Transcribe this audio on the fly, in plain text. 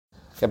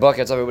Okay, Baruch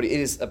everybody. It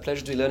is a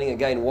pleasure to be learning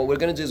again. What we're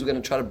going to do is we're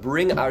going to try to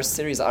bring our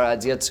series, our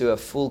idea, to a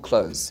full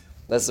close.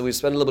 We've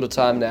spent a little bit of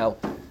time now.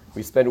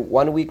 We spent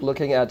 1 week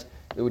looking at,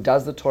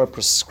 does the Torah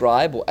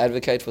prescribe or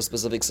advocate for a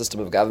specific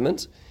system of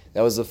government?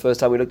 That was the first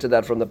time we looked at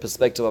that from the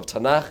perspective of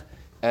Tanakh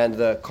and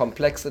the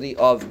complexity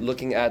of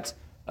looking at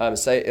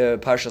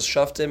Parshas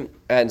Shoftim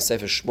and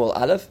Sefer Shmuel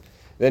Aleph.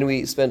 Then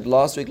we spent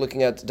last week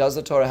looking at, does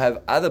the Torah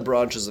have other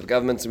branches of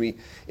government? And we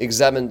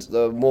examined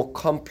the more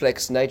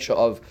complex nature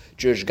of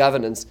Jewish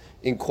governance,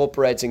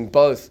 incorporating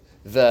both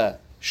the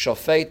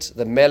Shofet,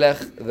 the Melech,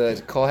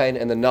 the Kohen,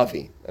 and the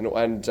Navi.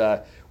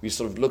 And we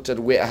sort of looked at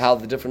how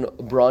the different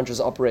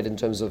branches operate in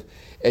terms of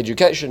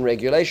education,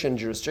 regulation,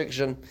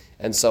 jurisdiction,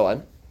 and so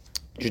on,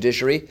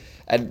 judiciary.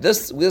 And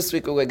this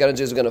week what we're going to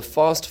do is we're going to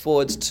fast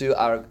forward to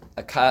our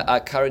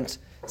current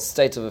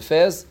state of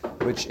affairs,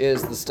 which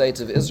is the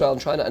state of Israel,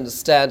 and trying to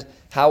understand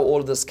how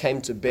all of this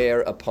came to bear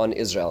upon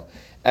Israel.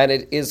 And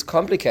it is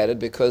complicated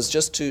because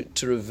just to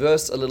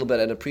reverse a little bit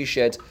and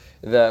appreciate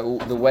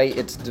the way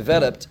it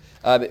developed,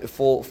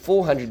 for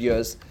 400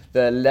 years,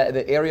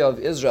 the area of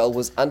Israel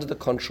was under the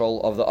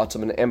control of the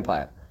Ottoman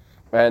Empire.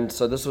 And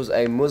so this was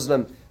a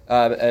Muslim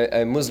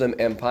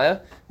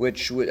empire,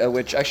 which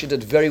actually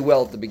did very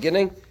well at the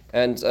beginning,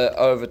 and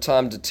over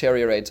time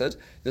deteriorated.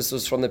 This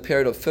was from the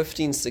period of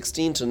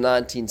 1516 to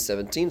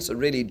 1917, so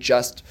really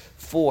just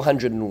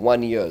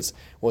 401 years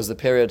was the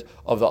period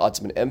of the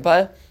Ottoman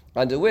Empire,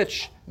 under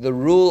which the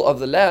rule of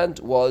the land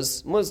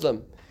was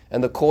Muslim,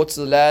 and the courts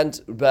of the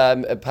land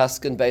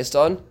paskin based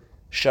on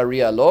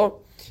Sharia law.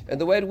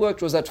 And the way it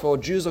worked was that for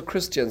Jews or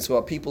Christians who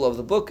are people of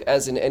the book,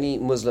 as in any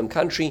Muslim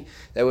country,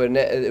 it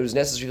was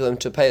necessary for them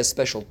to pay a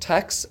special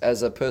tax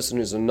as a person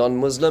who's a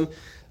non-Muslim,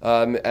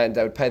 and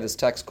they would pay this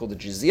tax called the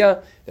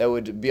jizya. They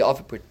would be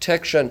offered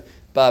protection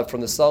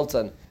from the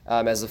Sultan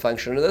as a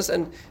function of this.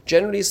 And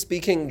generally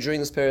speaking, during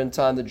this period of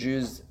time, the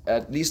Jews,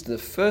 at least in the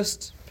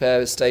first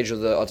stage of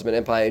the Ottoman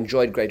Empire,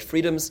 enjoyed great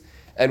freedoms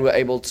and were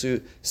able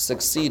to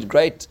succeed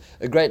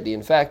greatly.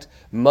 In fact,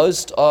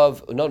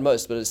 not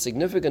most, but a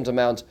significant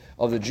amount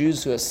of the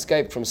Jews who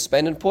escaped from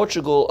Spain and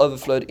Portugal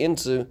overflowed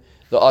into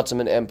the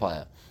Ottoman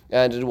Empire.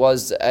 And it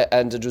was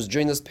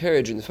during this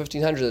period, during the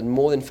 1500s, that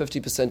more than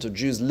 50% of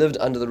Jews lived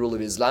under the rule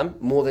of Islam,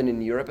 more than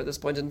in Europe at this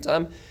point in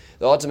time.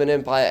 The Ottoman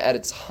Empire at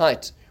its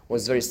height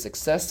was very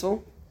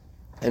successful,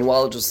 and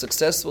while it was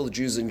successful, the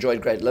Jews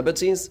enjoyed great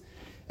liberties.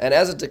 And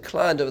as it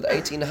declined over the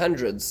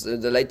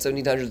 1800s, the late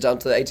 1700s down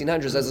to the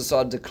 1800s, as it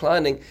started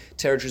declining,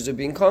 territories were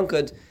being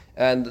conquered,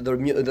 and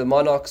the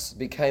monarchs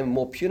became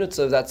more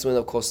punitive. That's when,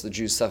 of course, the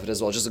Jews suffered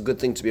as well. Just a good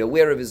thing to be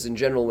aware of is, in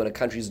general, when a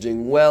country is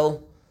doing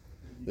well,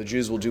 the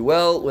Jews will do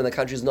well. When the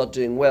country is not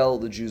doing well,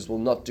 the Jews will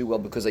not do well,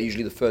 because they're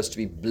usually the first to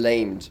be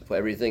blamed for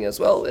everything as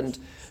well, and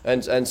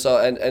so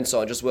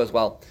on. Just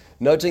worthwhile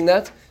noting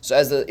that. So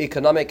as the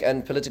economic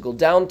and political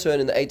downturn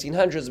in the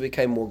 1800s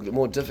became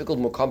more difficult,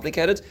 more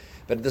complicated,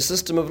 but the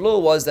system of law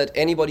was that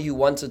anybody who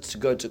wanted to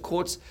go to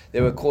courts,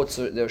 there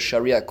were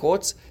Sharia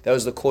courts. That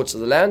was the courts of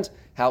the land.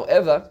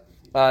 However,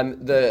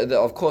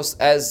 of course,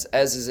 as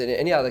is in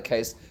any other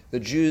case, the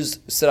Jews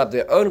set up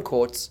their own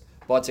courts,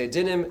 Batei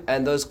Dinim,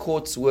 and those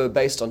courts were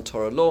based on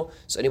Torah law.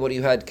 So anybody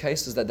who had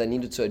cases that they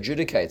needed to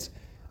adjudicate,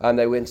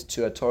 they went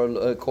to a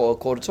Torah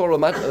court of Torah,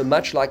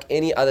 much like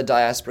any other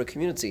diaspora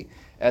community.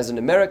 As in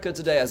America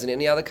today, as in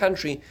any other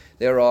country,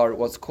 there are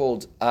what's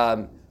called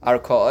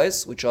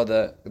arkaos, which are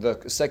the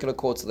secular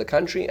courts of the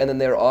country, and then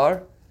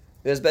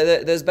there's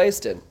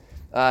Beis Din.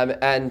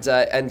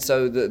 And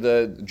so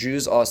the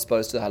Jews are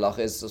supposed to, the halacha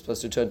is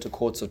supposed to turn to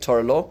courts of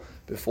Torah law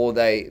before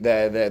they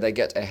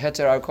get a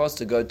heter arkos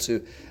to go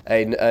to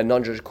a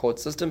non-Jewish court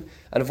system.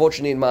 And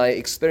unfortunately, in my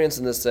experience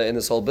in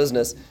this whole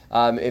business,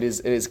 it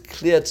is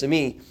clear to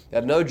me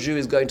that no Jew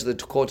is going to the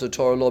court of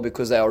Torah law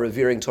because they are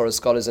revering Torah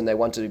scholars and they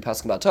want to be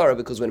paskin about Torah,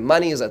 because when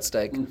money is at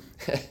stake,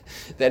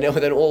 then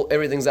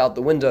everything's out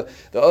the window.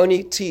 The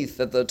only teeth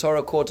that the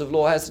Torah court of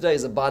law has today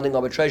is a binding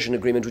arbitration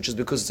agreement, which is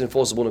because it's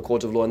enforceable in a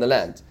court of law in the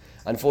land.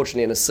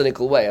 Unfortunately, in a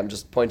cynical way, I'm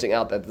just pointing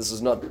out that this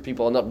is not,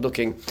 people are not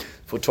looking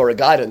for Torah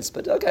guidance,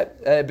 but okay,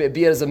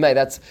 be it as it may,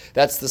 that's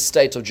the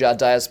state of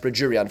diaspora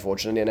Jewry,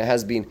 unfortunately, and it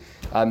has been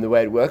the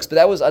way it works. But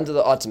that was under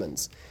the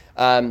Ottomans.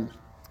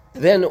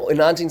 Then in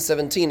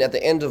 1917, at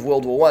the end of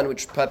World War I,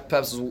 which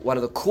perhaps was one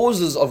of the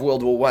causes of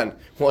World War I,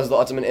 was the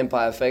Ottoman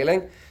Empire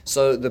failing.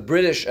 So the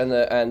British and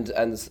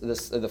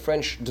the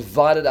French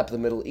divided up the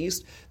Middle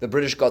East. The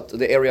British got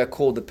the area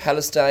called the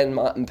Palestine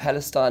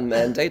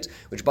Mandate,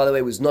 which, by the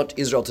way, was not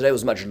Israel today. It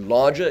was much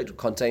larger. It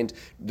contained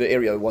the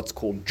area of what's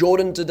called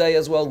Jordan today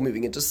as well.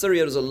 Moving into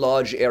Syria, it was a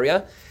large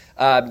area.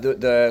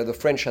 The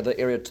French had the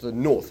area to the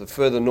north, the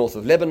further north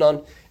of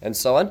Lebanon, and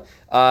so on.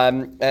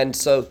 And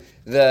so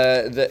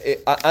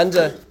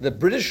under the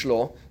British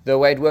law, the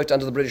way it worked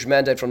under the British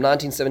mandate from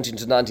 1917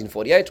 to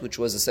 1948, which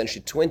was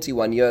essentially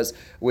 21 years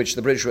which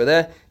the British were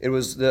there, it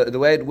was the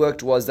way it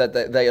worked was that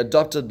they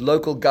adopted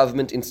local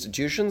government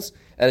institutions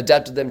and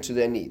adapted them to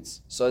their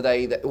needs. So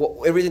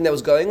everything that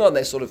was going on,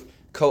 they sort of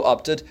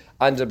co-opted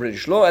under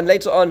British law. And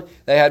later on,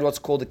 they had what's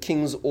called the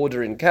King's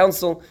Order in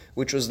Council,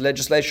 which was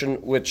legislation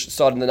which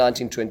started in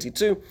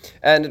 1922,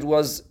 and it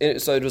was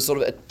sort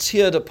of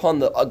tiered upon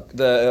the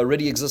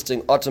already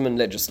existing Ottoman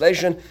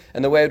legislation.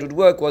 And the way it would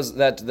work was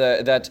that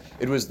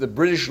it was the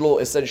British law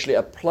essentially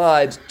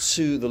applied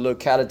to the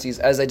localities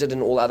as they did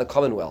in all other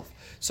Commonwealth.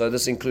 So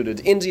this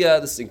included India,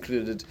 this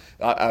included,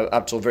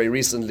 up till very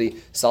recently,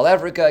 South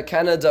Africa,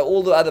 Canada,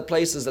 all the other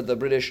places that the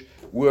British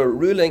were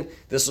ruling.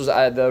 This was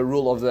the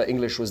rule of the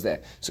English was there.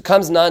 So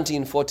comes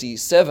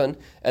 1947,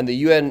 and the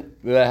UN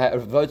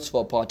votes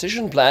for a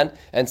partition plan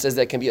and says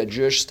there can be a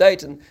Jewish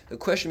state. And the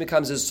question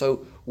becomes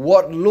so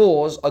what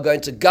laws are going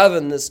to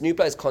govern this new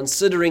place,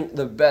 considering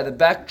the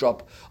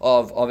backdrop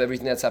of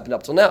everything that's happened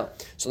up till now?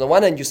 So on the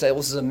one hand, you say, well,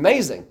 this is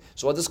amazing.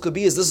 So what this could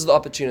be is this is the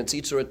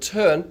opportunity to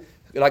return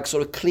like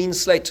sort of clean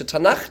slate to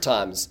Tanakh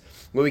times,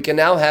 where we can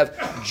now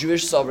have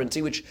Jewish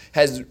sovereignty, which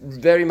has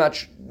very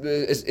much,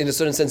 in a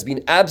certain sense,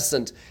 been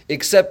absent,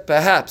 except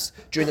perhaps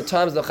during the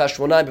times of the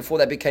Hashmonaim, before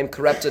they became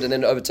corrupted and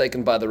then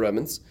overtaken by the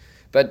Romans.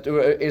 But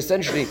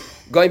essentially,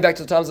 going back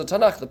to the times of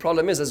Tanakh, the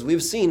problem is, as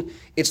we've seen,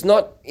 it's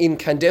not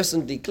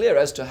incandescently clear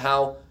as to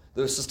how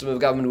the system of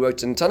government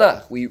worked in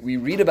Tanakh. We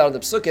read about it in the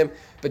Psukim,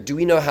 but do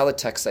we know how the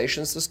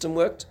taxation system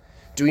worked?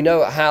 Do we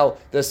know how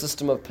the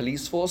system of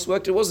police force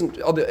worked? It wasn't.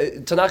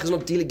 Tanakh is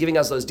not giving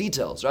us those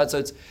details, right?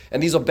 So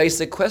and these are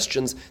basic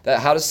questions. That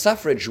how does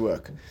suffrage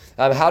work?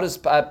 How does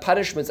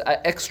punishments,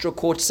 extra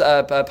court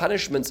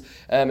punishments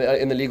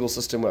in the legal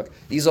system work?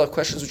 These are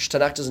questions which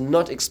Tanakh does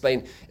not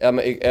explain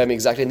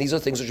exactly, and these are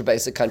things which a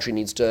basic country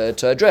needs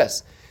to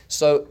address.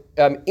 So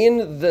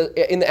in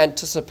the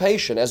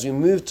anticipation, as we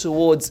move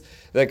towards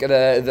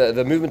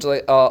the movement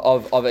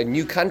of a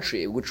new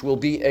country, which will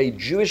be a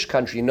Jewish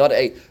country, not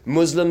a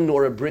Muslim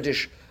nor a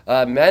British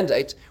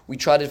mandate, we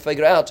try to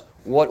figure out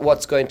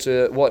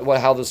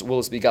how this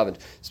will be governed.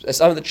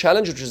 Some of the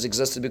challenge which has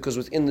existed, because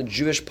within the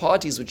Jewish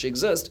parties which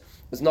exist,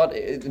 it's not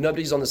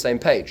nobody's on the same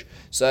page.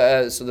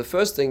 So the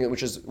first thing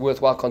which is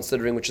worthwhile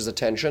considering, which is a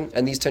tension,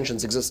 and these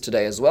tensions exist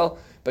today as well,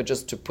 but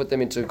just to put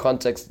them into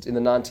context, in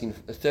the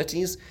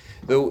 1930s,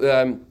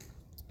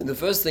 the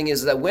first thing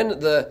is that when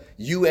the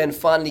UN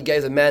finally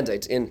gave the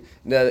mandate in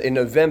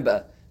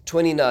November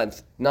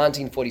 29th,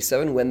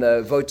 1947, when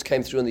the vote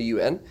came through in the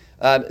UN,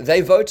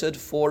 they voted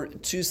for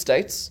two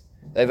states.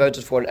 They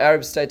voted for an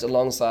Arab state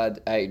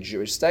alongside a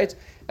Jewish state.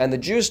 And the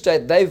Jewish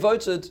state they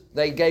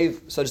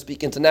gave, so to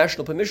speak,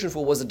 international permission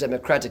for, was a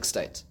democratic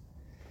state.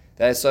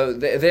 So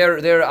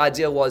their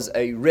idea was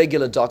a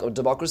regular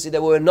democracy. They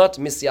were not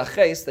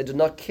misyaches. They did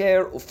not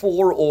care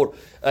for or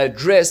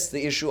address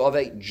the issue of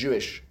a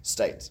Jewish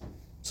state.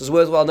 So it's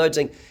worthwhile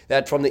noting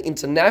that from the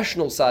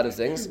international side of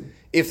things,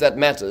 if that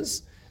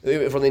matters,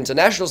 from the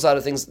international side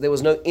of things, there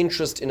was no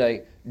interest in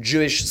a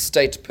Jewish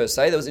state per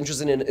se. There was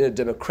interest in a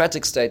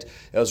democratic state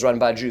that was run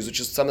by Jews, which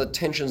is some of the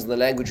tensions in the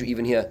language you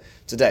even hear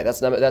today. That's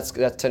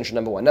tension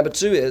number one. Number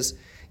two is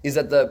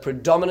that the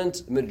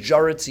predominant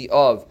majority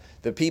of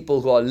the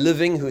people who are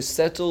living, who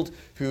settled,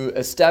 who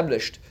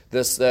established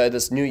this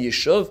new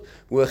yishuv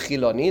were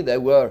Chiloni. They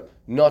were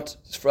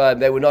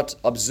not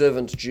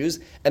observant Jews,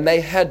 and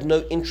they had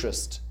no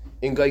interest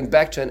in going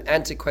back to an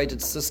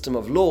antiquated system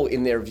of law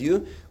in their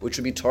view, which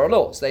would be Torah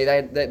law. So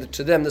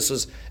to them, this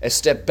was a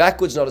step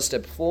backwards, not a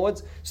step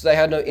forwards. So they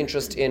had no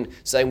interest in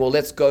saying, well,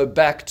 let's go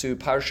back to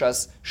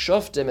Parshas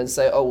Shoftim and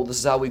say, oh, well, this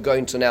is how we're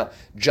going to now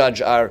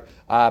judge our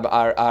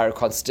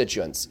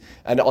constituents.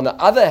 And on the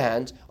other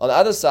hand, on the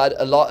other side,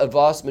 a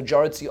vast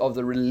majority of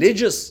the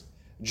religious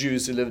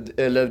Jews who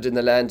lived in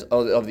the land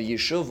of the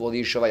Yishuv, or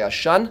the Yishuv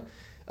Yashan,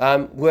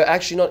 were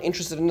actually not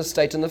interested in the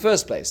state in the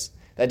first place.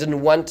 They didn't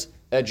want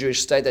a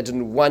Jewish state. They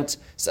didn't want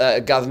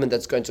a government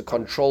that's going to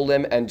control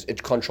them and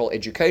control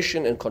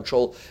education and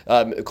control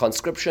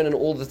conscription and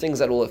all the things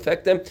that will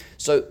affect them.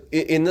 So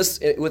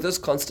with this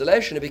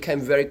constellation, it became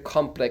very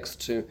complex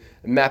to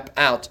map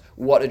out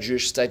what a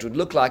Jewish state would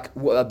look like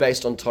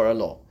based on Torah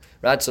law.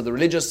 Right? So the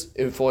religious,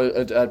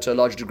 to a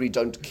large degree,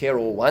 don't care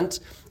or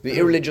want. The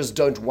irreligious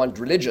don't want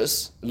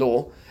religious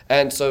law.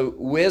 And so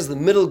where's the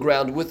middle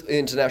ground with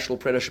international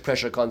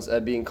pressure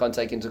being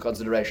taken into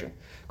consideration?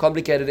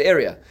 Complicated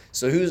area.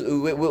 So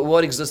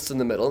what exists in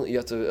the middle? You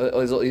have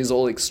to, these are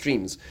all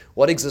extremes.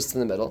 What exists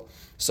in the middle?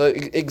 So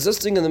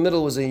existing in the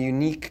middle was a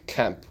unique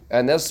camp.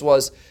 And this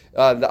was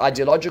the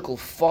ideological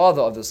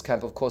father of this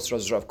camp, of course,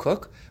 was Rav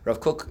Kook.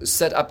 Rav Kook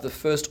set up the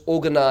first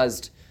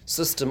organized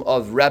system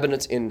of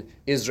rabbinate in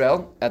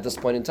Israel at this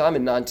point in time.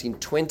 In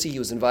 1920, he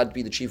was invited to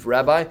be the chief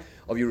rabbi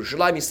of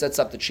Yerushalayim. He sets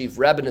up the chief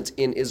rabbinate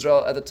in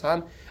Israel at the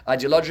time,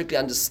 ideologically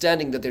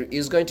understanding that there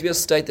is going to be a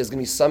state, there's going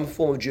to be some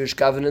form of Jewish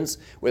governance,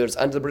 whether it's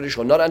under the British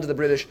or not under the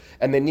British,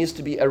 and there needs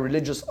to be a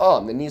religious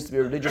arm. There needs to be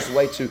a religious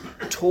way to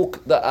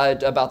talk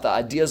about the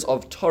ideas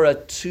of Torah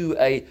to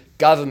a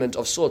government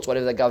of sorts,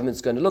 whatever that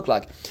government's going to look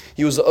like.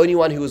 He was the only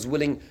one who was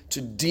willing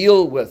to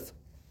deal with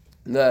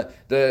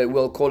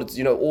we'll call it,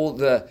 all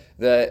the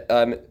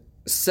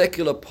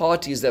secular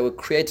parties that were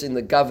creating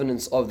the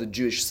governance of the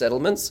Jewish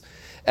settlements,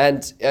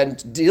 and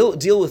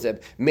deal with them.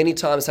 Many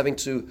times having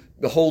to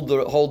hold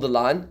the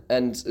line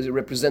and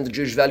represent the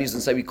Jewish values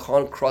and say we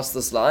can't cross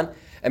this line.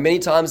 And many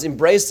times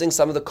embracing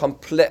some of the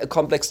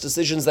complex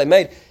decisions they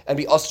made and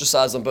be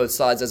ostracized on both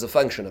sides as a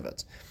function of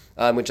it.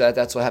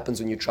 That's what happens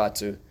when you try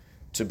to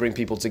bring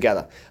people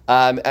together.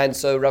 And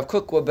so Rav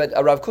Kook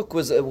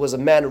was a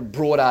man of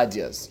broad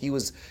ideas. He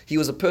was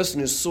a person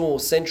who saw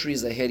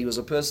centuries ahead. He was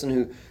a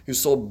person who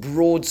saw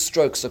broad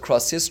strokes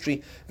across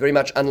history, very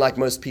much unlike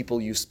most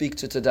people you speak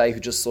to today who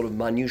just sort of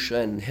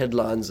minutiae and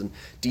headlines and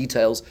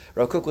details.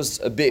 Rav Kook was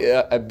a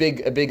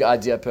big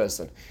idea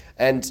person.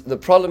 And the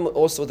problem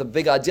also with a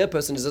big idea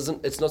person is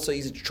it's not so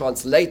easy to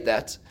translate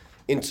that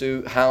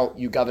into how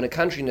you govern a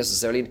country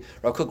necessarily.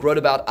 Rav Kook wrote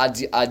about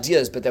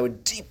ideas, but they were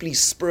deeply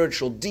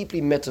spiritual, deeply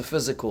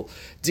metaphysical,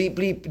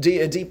 deeply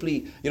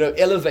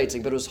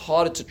elevating, but it was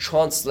harder to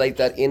translate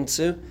that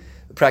into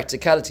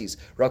practicalities.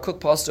 Rav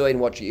Kook passed away in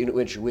which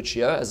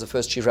year as the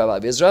first chief rabbi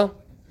of Israel?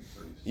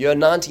 Year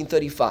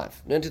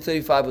 1935.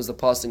 1935 was the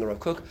passing of Rav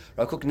Kook.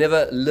 Rav Kook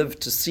never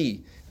lived to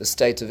see the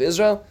state of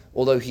Israel,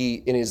 although he,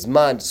 in his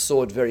mind,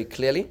 saw it very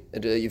clearly.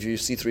 And, if you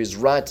see through his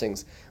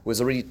writings, was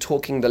already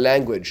talking the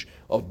language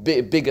of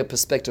bigger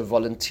perspective,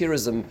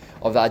 volunteerism,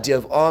 of the idea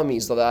of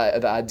armies, of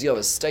the idea of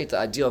a state, the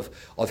idea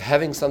of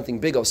having something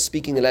big, of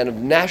speaking the land of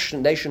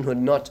nationhood,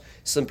 not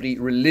simply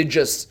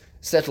religious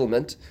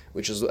settlement,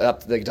 which is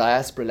the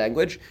diaspora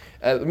language.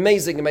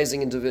 Amazing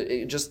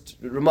individual, just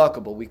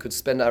remarkable. We could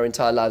spend our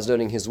entire lives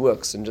learning his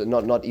works and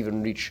not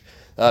even reach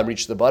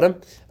the bottom.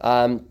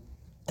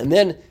 And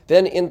then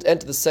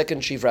enter the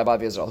second chief rabbi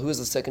of Israel. Who is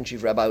the second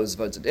chief rabbi who was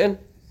voted in?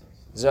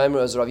 His name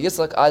was Rav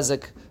Yitzchak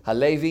Isaac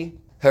Halevi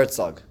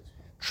Herzog.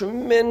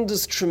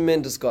 Tremendous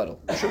gadol.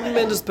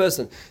 Tremendous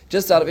person.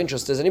 Just out of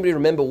interest, does anybody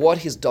remember what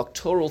his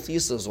doctoral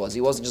thesis was?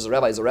 He wasn't just a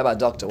rabbi, he's a rabbi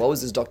doctor. What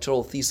was his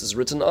doctoral thesis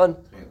written on?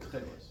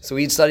 So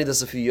we studied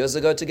this a few years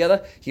ago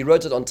together. He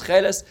wrote it on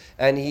Tcheles,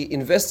 and he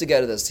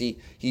investigated this. He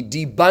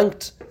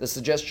debunked the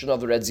suggestion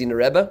of the Radziner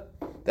Rebbe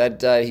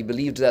that he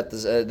believed that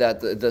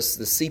the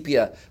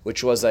sepia,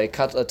 which was a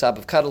type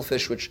of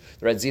cuttlefish, which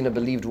the Radziner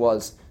believed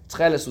was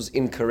Tcheles, was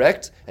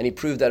incorrect, and he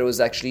proved that it was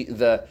actually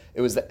the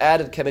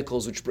added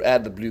chemicals which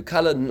add the blue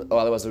color, or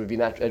otherwise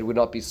it would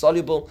not be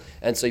soluble.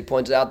 And so he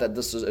pointed out that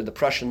this was the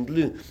Prussian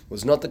blue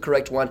was not the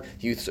correct one.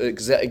 He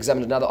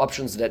examined another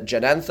options, that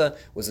Janantha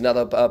was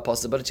another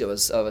possibility of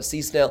a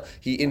sea snail.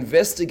 He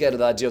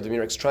investigated the idea of the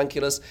Murex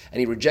trunculus, and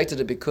he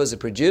rejected it because it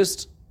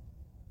produced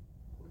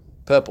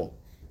purple.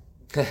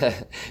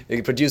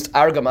 He produced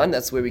argaman.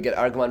 That's where we get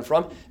argaman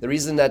from. The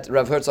reason that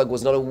Rav Herzog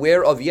was not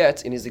aware of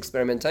yet in his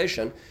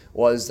experimentation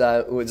was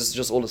this is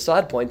just all a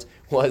side point,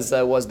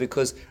 was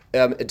because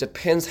it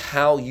depends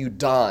how you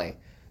dye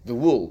the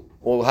wool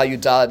or how you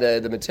dye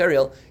the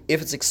material. If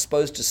it's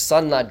exposed to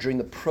sunlight during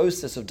the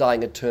process of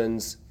dyeing, it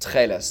turns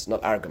tcheles,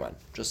 not argaman.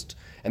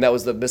 And that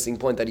was the missing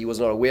point that he was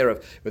not aware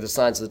of with the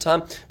science of the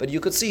time. But you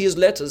could see his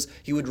letters.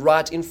 He would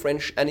write in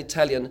French and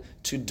Italian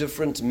to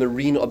different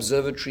marine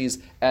observatories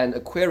and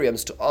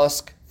aquariums to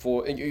ask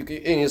for, in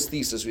his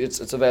thesis.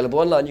 It's available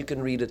online. You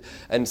can read it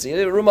and see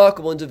a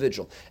remarkable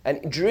individual.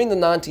 And during the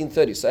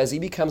 1930s, so as he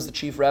becomes the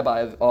chief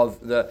rabbi of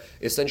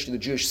essentially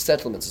the Jewish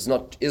settlements, it's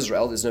not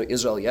Israel, there's no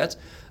Israel yet,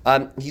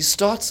 he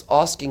starts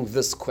asking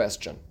this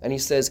question. And he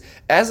says,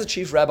 as a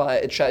chief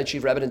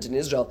rabbinate in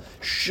Israel,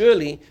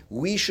 surely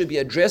we should be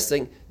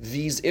addressing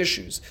these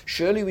issues.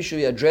 Surely we should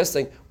be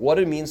addressing what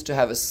it means to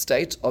have a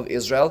state of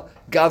Israel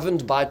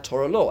governed by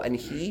Torah law. And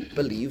he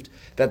believed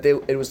that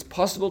it was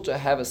possible to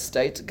have a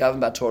state governed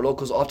by Torah law,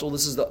 because after all,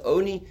 this is the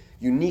only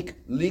unique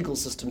legal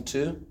system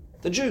to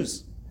the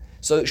Jews.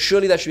 So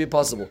surely that should be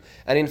possible.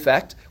 And in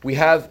fact, we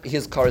have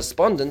his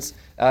correspondence,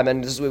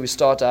 and this is where we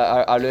start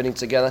our learning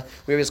together.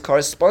 We have his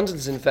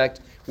correspondence, in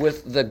fact,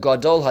 with the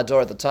Gadol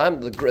Hador at the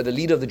time, the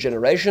leader of the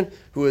generation,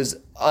 who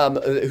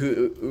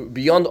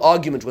beyond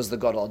argument was the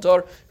Gadol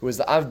Hador, who was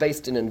the Av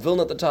based in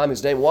Vilna at the time,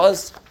 whose name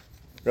was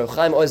Rav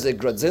Chaim Ozer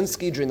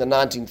Grodzinski during the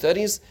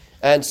 1930s.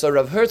 And so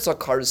Rav Herzog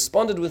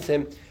corresponded with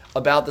him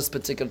about this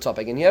particular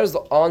topic. And here is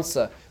the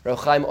answer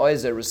Rav Chaim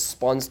Ozer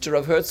responds to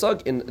Rav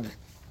Herzog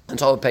on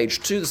top of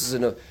page 2. This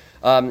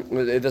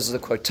is a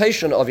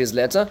quotation of his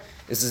letter.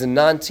 This is in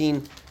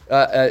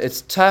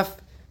it's Taf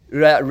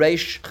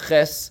Reish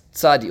Ches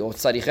Tzadi, or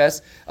Tzadi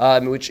Ches,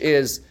 which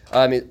is,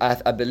 I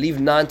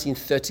believe,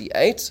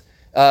 1938.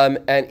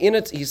 And in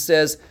it he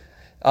says,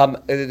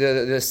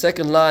 the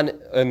second line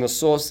in the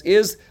source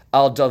is,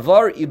 Al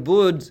Davar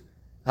Ibud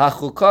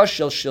HaChukah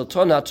Shel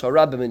Shilton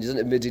HaTorah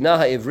B'Medina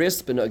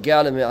HaEvris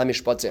B'Nogea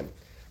LeMishpatim.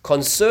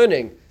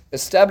 Concerning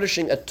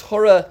establishing a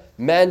Torah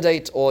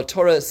mandate or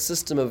Torah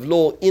system of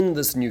law in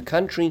this new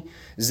country,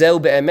 Zeu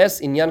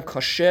be'emes inyan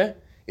kosher.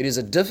 It is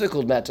a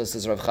difficult matter,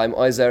 says Rav Chaim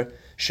Ozer.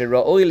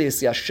 Shera'oi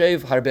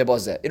li'yashev harbe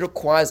bozeh. It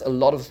requires a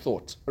lot of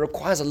thought. It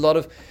requires a lot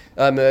of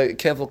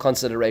careful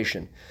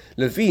consideration.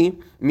 Levi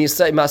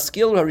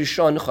maskil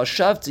harishon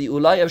chashavti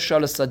ulay efshar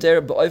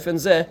lesader be'ofen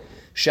zeh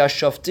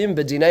she'ashoftim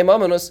b'dinei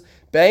mamonos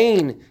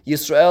Bein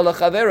Yisrael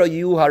lechavero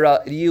yihu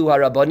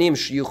harabanim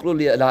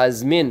sheyuchlu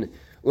lahazmin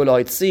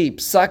uloitzi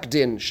psak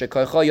din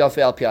shekoicho yafe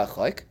al pi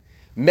hachoik.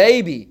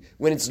 Maybe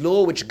when it's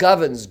law which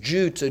governs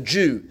Jew to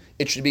Jew,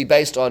 it should be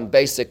based on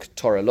basic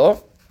Torah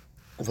law.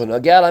 Maybe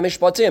there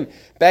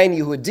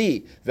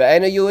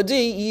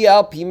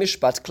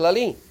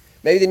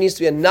needs to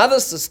be another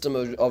system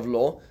of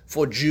law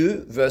for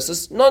Jew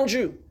versus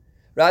non-Jew,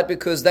 right?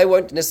 Because they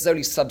won't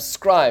necessarily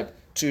subscribe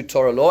to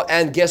Torah law,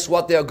 and guess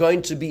what? There are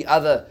going to be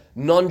other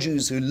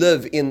non-Jews who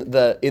live in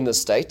the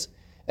state.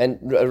 And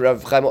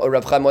Rav Chaim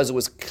Ozer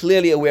was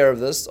clearly aware of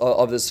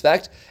this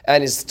fact,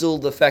 and is still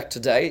the fact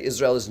today.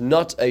 Israel is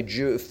not a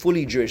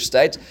fully Jewish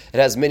state. It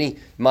has many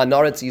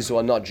minorities who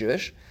are not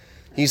Jewish.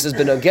 He says,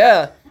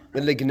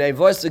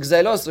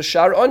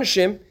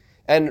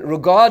 and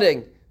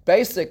regarding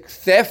basic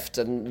theft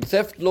and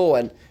theft law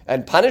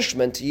and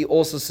punishment, he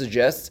also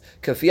suggests,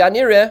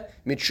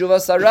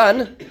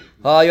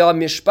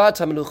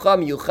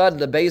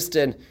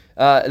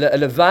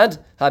 levad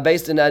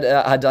ha-based in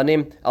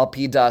hadanim al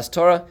pi das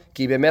Torah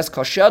ki bemes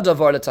kosher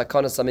davar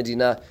letakonos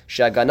hamedina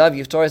she'aganav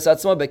yiftoris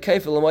atzmo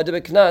bekefil u'moed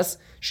beknas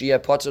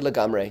sheyeh poter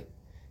legamrei.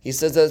 He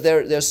says that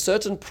there are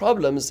certain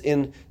problems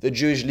in the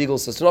Jewish legal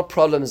system, not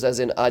problems as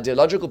in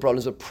ideological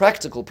problems, but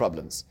practical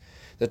problems.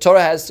 The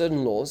Torah has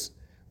certain laws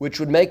which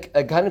would make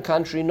a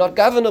country not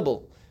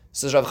governable.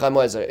 Says Rav Chaim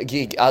Ozer.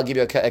 I'll give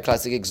you a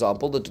classic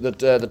example.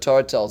 The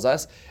Torah tells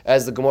us,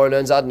 as the Gemara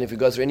learns out, and if you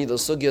go through any of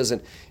those sugyas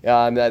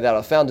that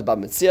are found in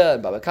Baba Metzia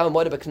and Baba Kama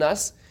Moed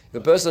Beknas, if a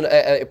person,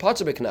 a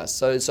Poter Beknas,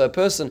 so a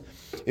person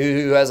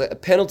who has a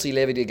penalty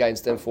levied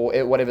against them for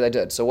whatever they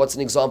did. So what's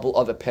an example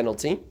of a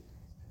penalty?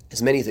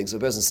 There's many things. If a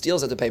person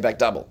steals, they have to pay back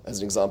double, as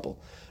an example.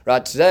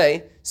 Right?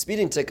 Today,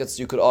 speeding tickets,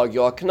 you could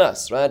argue, are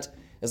knas, right?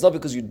 It's not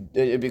because you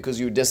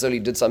necessarily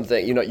did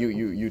something,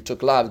 you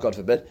took lives, God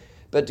forbid,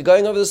 but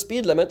going over the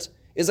speed limit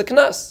is a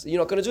knas. You're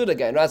not going to do it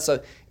again, right?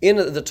 So in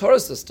the Torah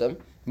system,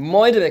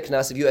 moed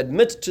knas, if you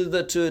admit to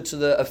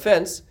the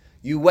offense,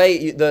 the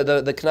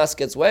knas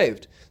gets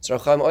waived. So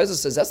Rav Chaim Ozer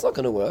says that's not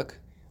going to work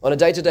on a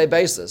day-to-day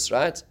basis,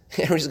 right?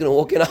 Everybody's going to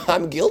walk in,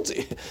 I'm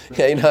guilty,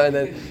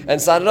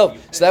 and sign it off.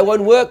 So that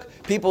won't work.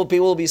 People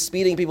will be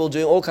speeding, people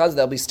doing all kinds,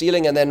 they'll be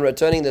stealing and then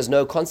returning. There's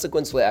no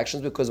consequence for their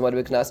actions because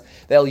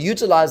they'll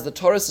utilize the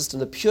Torah system,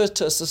 the pure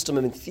Torah system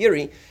in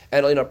theory,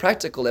 and in a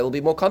practical, they will be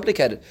more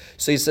complicated.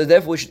 So he said,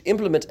 therefore, we should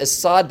implement a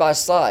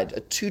side-by-side, a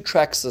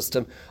two-track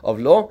system of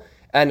law.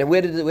 And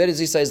where does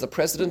he say is the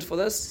precedent for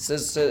this? It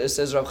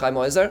says Rav Chaim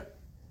Ozer,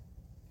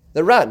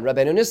 the Ran,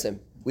 Rabbeinu Nissim.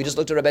 We just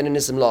looked at Rabbeinu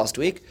Nissim last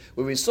week,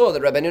 where we saw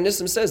that Rabbeinu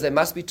Nissim says there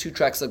must be two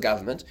tracks of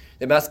government.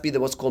 There must be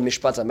what's called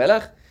Mishpat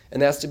HaMelech,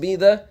 and there has to be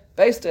the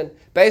Beis Din.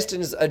 Beis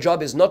Din's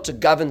job is not to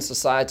govern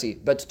society,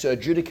 but to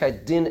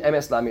adjudicate din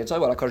emes la'amiyato,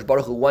 what HaKadosh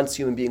Baruch Hu wants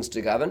human beings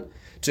to govern,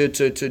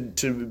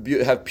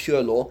 to have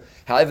pure law.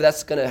 However,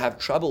 that's going to have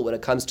trouble when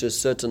it comes to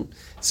certain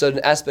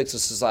aspects of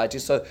society.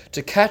 So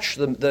to catch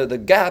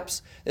the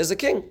gaps, there's a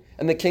king.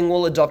 And the king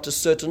will adopt a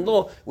certain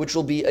law, which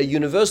will be a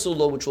universal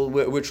law, which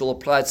will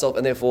apply itself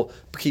and therefore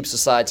keep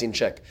society in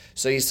check.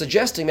 So he's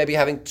suggesting maybe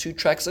having two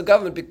tracks of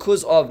government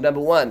because of,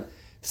 number one,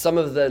 some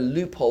of the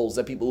loopholes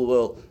that people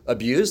will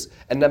abuse,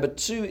 and number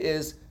two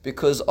is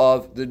because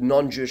of the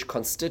non-Jewish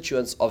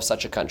constituents of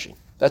such a country.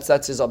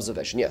 That's his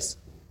observation. Yes?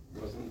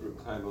 Wasn't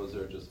Reb Chaim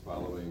Ozer just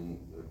following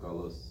the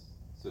Golos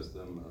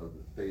system of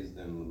phased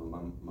in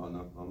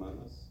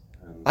Mamanas?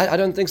 I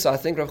don't think so. I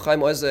think Rav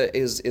Chaim Ozer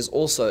is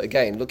also,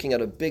 again, looking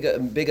at a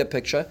bigger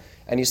picture,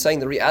 and he's saying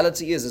the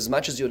reality is, as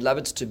much as you'd love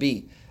it to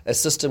be a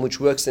system which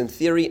works in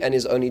theory and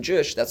is only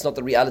Jewish, that's not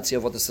the reality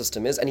of what the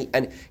system is,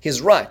 and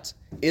he's right.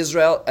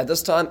 Israel at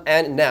this time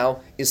and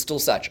now is still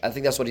such. I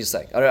think that's what he's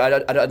saying. I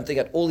don't think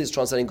at all he's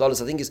translating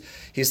Golos. I think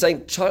he's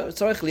saying Tzarech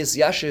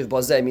Yashiv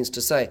Bazeh means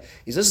to say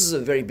this is a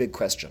very big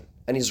question.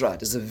 And he's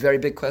right. It's a very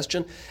big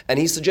question. And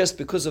he suggests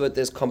because of it,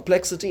 there's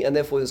complexity, and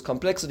therefore there's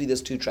complexity,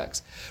 there's two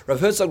tracks. Rav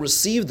Herzog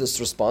received this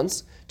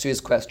response to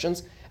his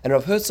questions, and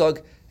Rav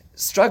Herzog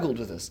struggled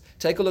with this.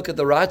 Take a look at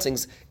the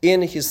writings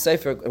in his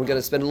Sefer, and we're going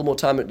to spend a little more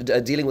time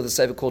dealing with a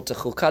Sefer called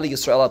Techukali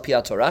Yisrael al Pi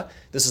Torah.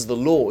 This is the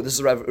law. This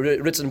is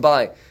written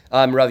by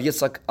Rav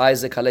Yitzchak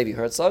Isaac Halevi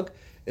Herzog.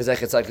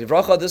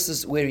 This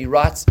is where he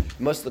writes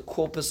most of the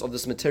corpus of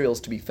this material is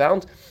to be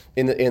found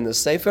in the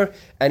Sefer,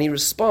 and he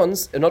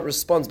responds,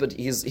 but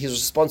his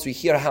response, we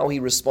hear how he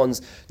responds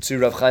to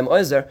Rav Chaim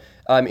Ozer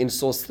in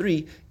source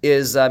 3,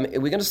 is we're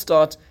going to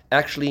start,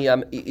 actually,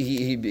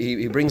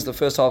 he brings the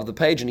first half of the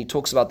page, and he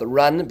talks about the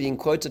Ran being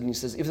quoted, and he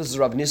says, if this is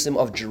Rav Nissim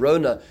of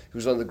Gerona,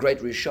 who's one of the great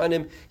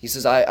Rishonim, he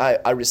says,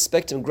 I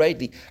respect him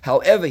greatly.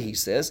 However, he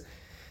says,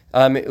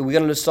 we're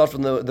going to start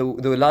from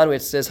the line where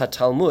it says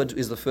HaTalmud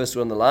is the first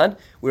one on the line.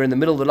 We're in the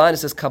middle of the line. It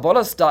says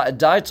Kabbalah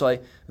Daitoi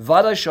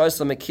Vada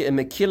Shoisa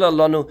Mekila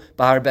Lanu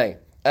Baharbei.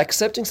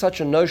 Accepting such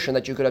a notion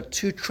that you could have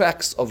two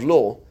tracks of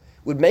law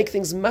would make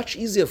things much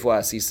easier for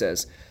us, he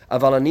says.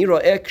 Avalani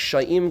Ro'ek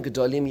Shaim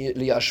Gedolim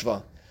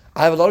Liyashva.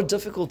 I have a lot of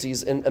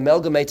difficulties in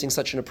amalgamating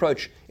such an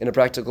approach in a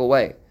practical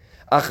way.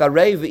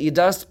 Acharei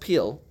V'idas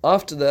Pil,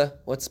 after the,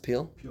 what's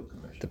Pil? Peel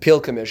Commission. the Peel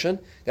Commission.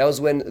 That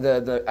was when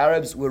the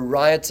Arabs were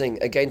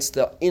rioting against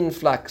the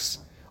influx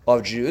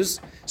of Jews.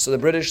 So the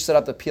British set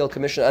up the Peel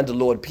Commission under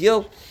Lord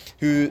Peel,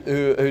 who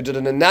did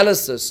an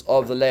analysis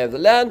of the lay of the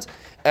land,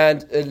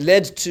 and it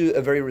led to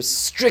a very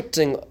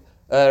restricting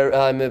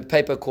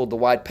paper called the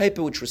White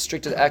Paper, which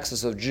restricted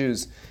access of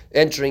Jews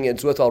entering.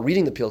 It's worthwhile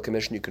reading the Peel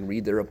Commission. You can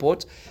read the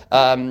report.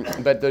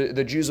 But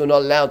the Jews were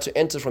not allowed to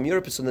enter from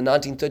Europe. So in the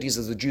 1930s,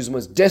 as the Jews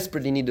most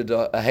desperately needed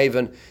a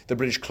haven, the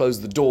British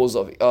closed the doors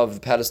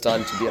of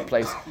Palestine to be a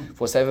place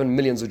for 7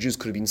 millions of Jews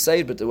could have been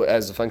saved, but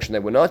as a function they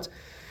were not.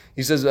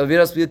 He says,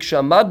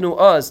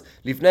 כשעמדנו אז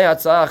לפני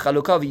ההצעה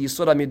החלוקה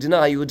ויסוד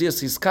המדינה היהודית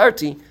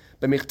שהזכרתי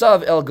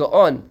במכתב אל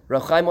גאון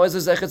רב חיים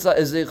עוזר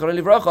זיכרונו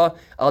לברכה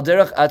על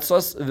דרך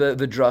עצות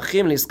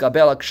ודרכים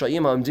להתגבר על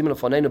הקשיים העומדים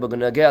לפנינו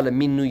בנוגע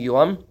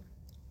למינויים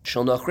של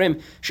נוכרים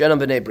שאינם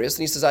בני בריס.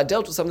 And he says, I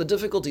dealt with some of the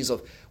difficulties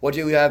of what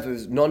you have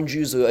is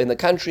non-Jews who are in the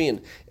country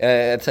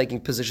and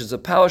taking positions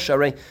of power.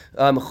 שהרי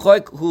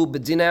חוק הוא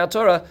בדיני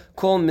התורה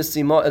כל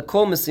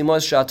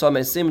משימות שאתה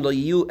משים לא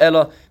יהיו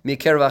אלא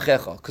מקרב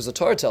אחיך. Because the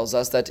Torah tells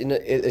us that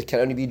it can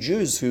only be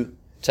Jews who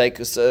take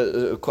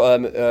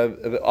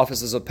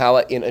offices of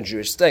power in a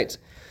Jewish state.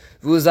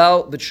 והוא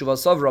ז"ל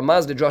בתשובתו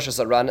רמז לדרשת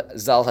הר"ן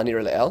ז"ל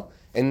הנראה לעיל.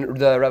 And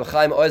the Rabbi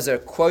Chaim Ozer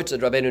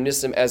quoted Rabbeinu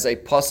Nissim as a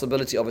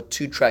possibility of a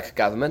two-track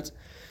government.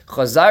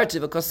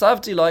 Chazarti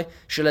v'kosavti loi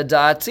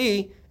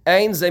sheleda'ati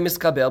ein ze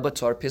miskabel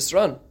b'tor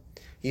pisron.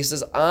 He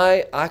says,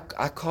 I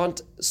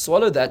can't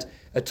swallow that.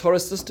 A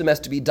Torah system has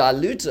to be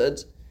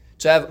diluted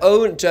to have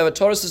a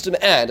Torah system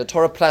and a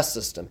Torah plus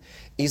system.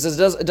 He says,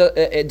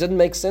 it didn't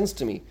make sense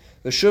to me.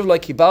 V'shuv lo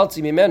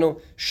kibalti mimenu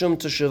shum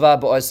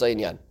teshuvah b'osa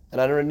inyan. And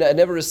I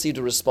never received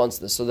a response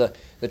to this. So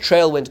the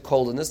trail went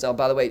cold in this. Now,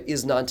 by the way, it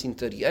is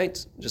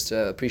 1938. Just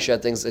to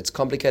appreciate things, it's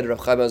complicated.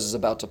 Rav Chaim Ozer is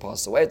about to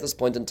pass away at this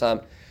point in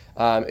time.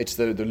 It's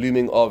the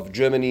looming of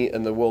Germany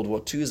and the World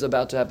War II is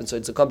about to happen. So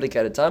it's a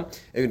complicated time.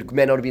 It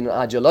may not have been an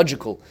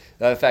ideological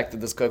fact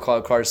that this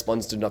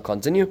correspondence did not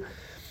continue.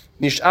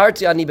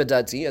 Nish'arti ani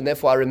bedati, and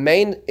therefore I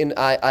remain in.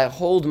 I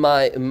hold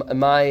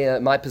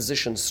my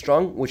position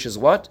strong, which is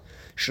what?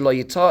 שלא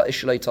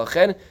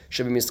ייתכן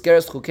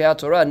שבמסגרת חוקי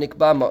התורה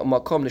נקבע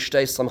מקום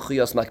לשתי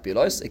סמכויות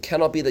מקבילות. It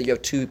cannot be that you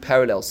have two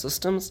parallel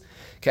systems.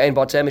 כאין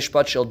בתי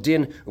משפט של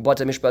דין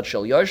ובתי משפט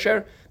של יושר,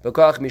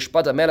 וכך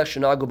משפט המלך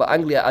שנהגו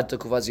באנגליה עד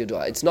תקופה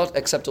ידועה. It's not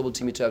acceptable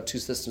to me to have two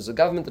systems of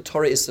government. The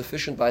Torah is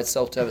sufficient by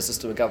itself to have a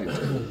system of government.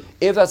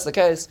 If that's the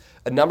case,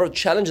 a number of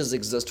challenges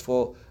exist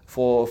for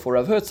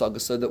Rav Herzog,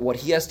 so that what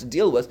he has to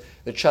deal with,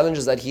 the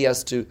challenges that he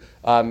has to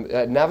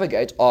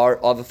navigate are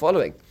the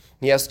following.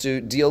 He has to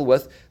deal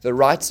with the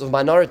rights of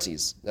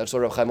minorities. That's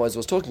what Rav Chaim Ozer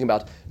was talking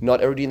about. Not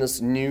everybody in this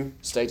new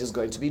state is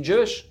going to be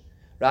Jewish.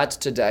 Right?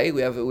 Today,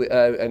 we have,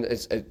 and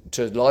it's,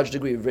 to a large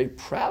degree, we're very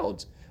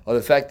proud of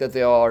the fact that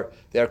there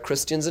are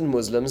Christians and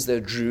Muslims, there are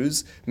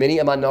Jews, many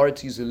are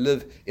minorities who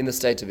live in the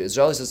state of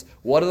Israel. He says,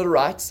 what are the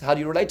rights? How do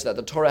you relate to that?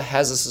 The Torah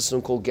has a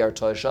system called Ger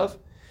Toshav,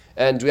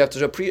 and we have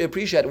to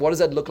appreciate what does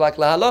that look like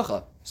la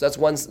halacha. So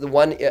that's the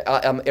one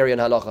area in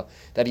halacha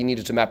that he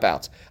needed to map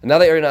out.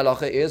 Another area in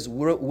halacha is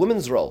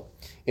women's role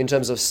in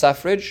terms of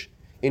suffrage,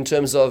 in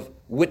terms of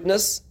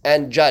witness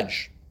and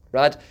judge.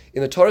 Right?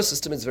 In the Torah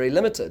system, it's very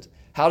limited.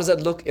 How does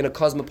that look in a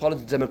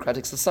cosmopolitan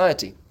democratic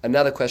society?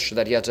 Another question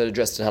that he had to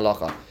address in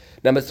halacha.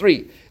 Number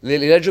 3, the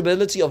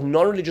eligibility of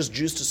non-religious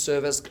Jews to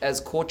serve as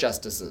court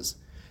justices.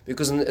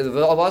 Because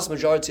the vast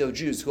majority of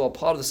Jews who are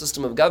part of the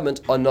system of government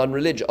are not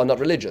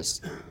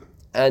religious.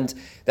 And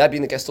that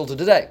being the case still to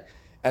today.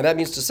 And that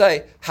means to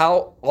say,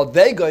 how are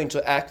they going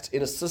to act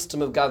in a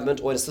system of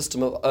government or in a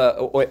system of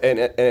or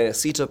in a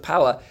seat of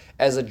power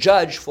as a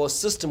judge for a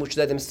system which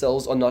they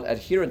themselves are not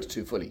adherent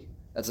to fully?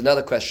 That's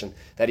another question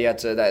that he had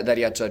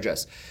to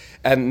address.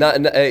 And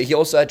he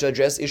also had to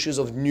address issues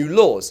of new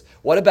laws.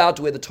 What about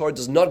where the Torah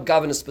does not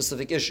govern a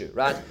specific issue,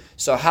 right?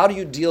 So how do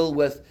you deal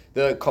with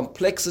the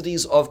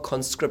complexities of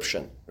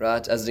conscription,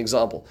 right, as an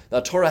example?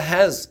 Now, Torah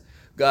has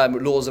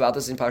laws about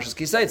this in Parshas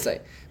Kiseitze,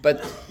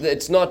 but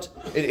it's not.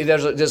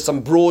 There's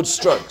some broad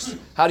strokes.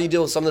 How do you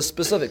deal with some of the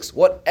specifics?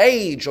 What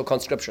age of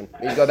conscription?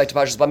 You go back to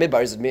Parshas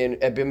Bamidbar. Is it Ben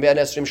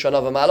Esrim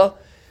Shana V'Mala?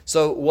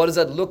 So what does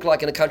that look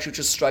like in a country which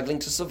is struggling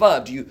to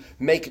survive? Do you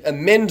make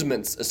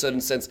amendments, a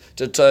certain sense,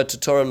 to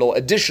Torah law,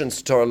 additions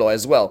to Torah law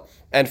as well?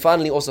 And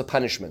finally, also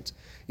punishment.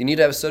 You need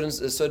to have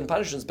certain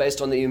punishments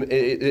based on the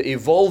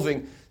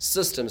evolving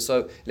system.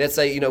 So let's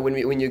say,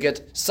 when you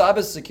get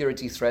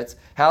cybersecurity threats,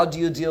 how do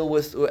you deal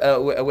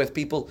with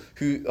people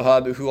who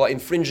are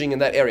infringing in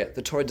that area?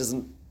 The Torah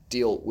doesn't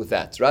deal with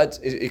that, right?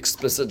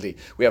 Explicitly.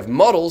 We have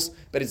models,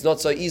 but it's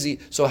not so easy.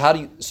 So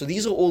so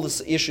these are all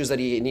the issues that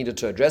he needed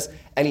to address,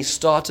 and he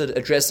started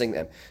addressing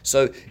them.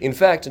 So in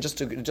fact, and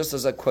just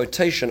as a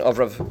quotation of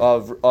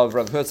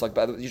Rav Herzog,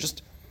 by the way,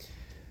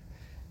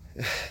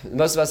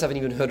 most of us haven't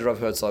even heard of Rav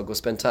Herzog or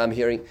spent time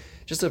hearing,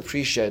 just to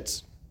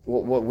appreciate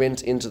what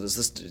went into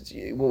this.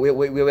 Where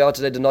we are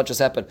today did not just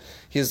happen.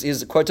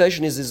 His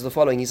quotation is the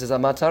following. He says,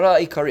 "Amatara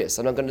ikaris."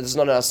 This is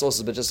not in our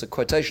sources, but just a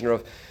quotation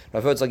of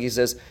Rav Herzog. He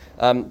says,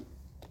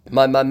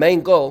 "My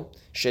main goal,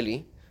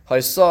 Sheli,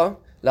 Haisa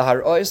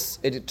laharois,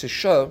 to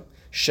show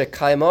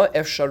shekaima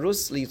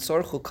efsharus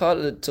litzor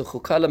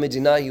chukah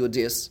lamedina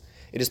yehudis.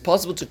 It is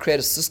possible to create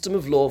a system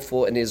of law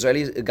for an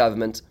Israeli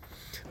government,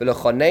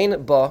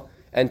 v'lechonein ba,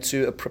 and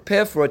to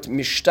prepare for it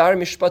mishtar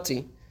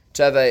mishpati,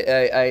 to have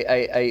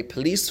a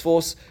police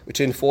force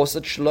to enforce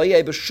it. Shlo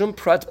yeh b'shum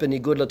prat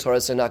benigud laTorah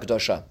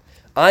senakdosha.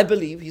 I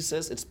believe, he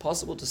says, it's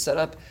possible to set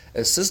up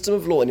a system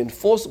of law, an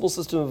enforceable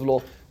system of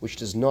law, which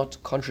does not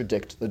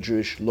contradict the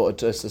Jewish law,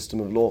 system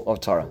of law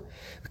of Torah.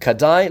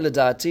 Kadai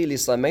ledati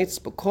lislametz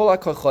b'kol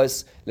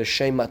hakochos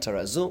l'shem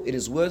matarazu. It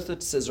is worth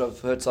it, says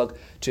Rav Herzog,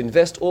 to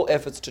invest all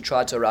efforts to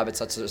try to arrive at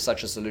such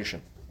a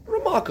solution.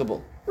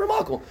 Remarkable.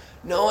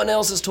 No one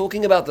else is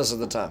talking about this at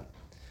the time.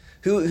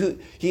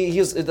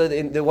 Here's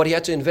what he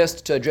had to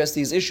invest to address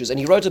these issues, and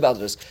he wrote about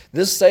this.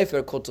 This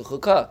sefer called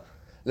Tuchukah,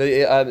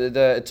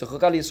 the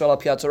Tuchukah Yisrael al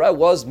Pi Torah,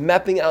 was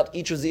mapping out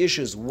each of the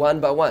issues one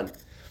by one.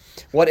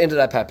 What ended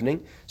up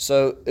happening?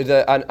 So,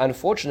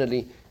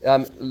 unfortunately,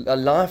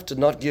 life did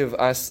not give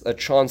us a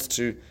chance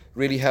to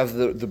really have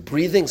the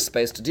breathing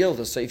space to deal with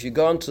this. So, if you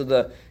go onto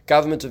the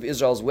Government of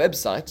Israel's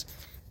website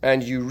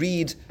and you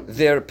read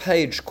their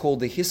page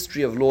called The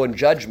History of Law and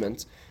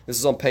Judgment, this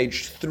is on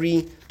page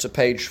 3 to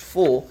page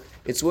 4.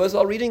 It's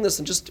worthwhile reading this,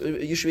 and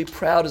you should be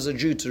proud as a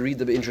Jew to read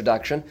the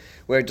introduction,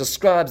 where it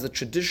describes the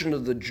tradition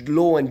of the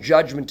law and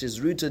judgment is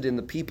rooted in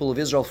the people of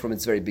Israel from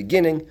its very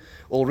beginning.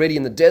 Already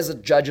in the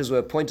desert, judges were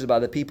appointed by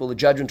the people. The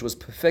judgment was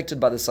perfected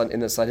by the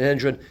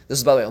Sanhedrin. This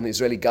is, by the way, on the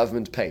Israeli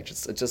government page.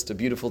 It's just a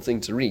beautiful thing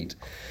to read.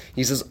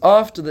 He says,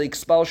 after the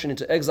expulsion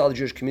into exile, the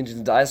Jewish community in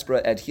the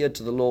diaspora adhered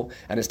to the law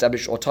and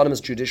established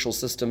autonomous judicial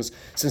systems.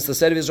 Since the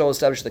state of Israel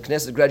established, the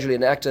Knesset gradually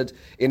enacted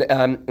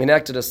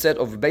a set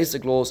of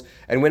basic laws,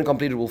 and when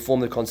completed will form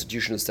the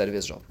constitution of the state of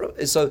Israel.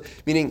 So,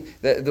 meaning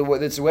the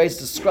way it's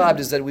described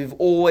is that we've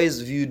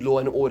always viewed law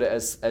and order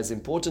as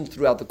important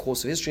throughout the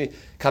course of history,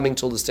 coming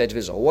till the state of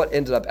Israel. What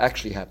ended up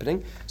actually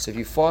happening? So if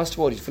you fast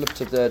forward, you flip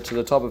to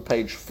the top of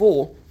page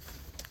 4,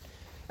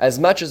 as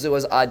much as there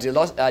was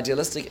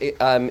idealistic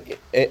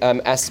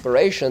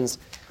aspirations,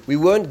 we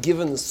weren't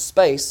given the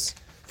space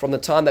from the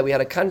time that we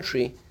had a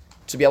country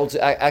to be able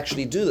to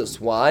actually do this.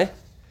 Why?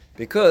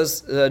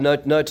 Because,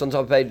 note on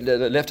top of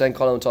the left-hand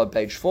column on top of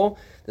page 4,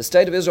 the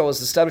state of Israel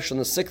was established on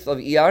the 6th of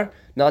Iyar,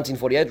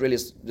 1948, really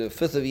it's the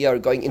 5th of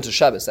Iyar going into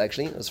Shabbos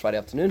actually, it was Friday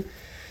afternoon.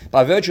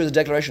 By virtue of the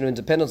Declaration of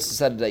Independence on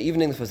Saturday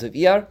evening, the 5th of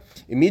Iyar,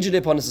 immediately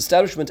upon its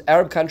establishment,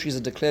 Arab countries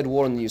had declared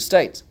war on the new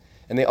state,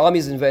 and their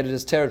armies invaded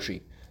its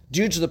territory.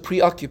 Due to the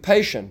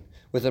preoccupation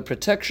with the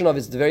protection of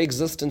its very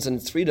existence and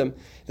its freedom,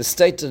 the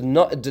state did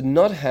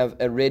not have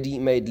a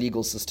ready-made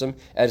legal system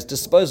at its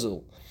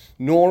disposal,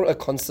 nor a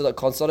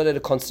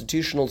consolidated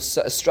constitutional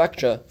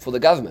structure for the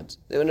government.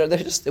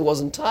 There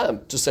wasn't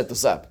time to set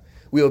this up.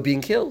 We were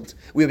being killed.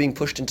 We were being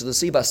pushed into the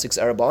sea by 6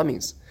 Arab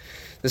armies.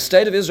 The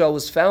State of Israel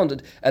was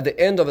founded at the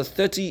end of a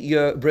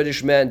 30-year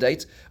British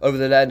mandate over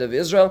the land of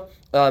Israel,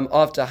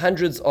 after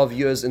hundreds of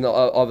years of the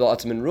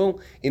Ottoman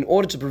rule. In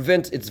order to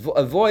prevent its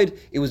void,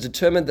 it was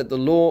determined that the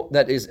law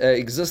that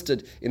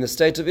existed in the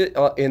state of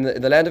in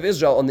the land of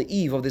Israel on the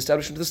eve of the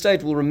establishment of the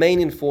state will remain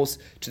in force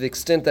to the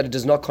extent that it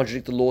does not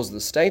contradict the laws of the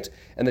state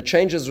and the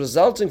changes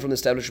resulting from the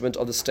establishment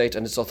of the state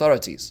and its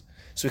authorities.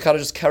 So we kind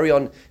of just carry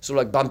on, sort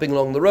of like bumping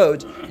along the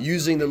road,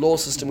 using the law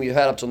system we've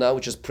had up till now,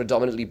 which is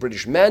predominantly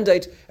British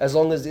mandate, as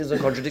long as there's no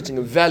contradicting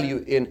of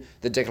value in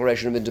the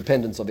Declaration of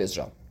Independence of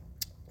Israel.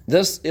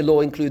 This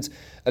law includes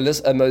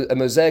a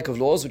mosaic of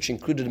laws, which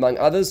included, among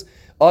others,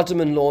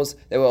 Ottoman laws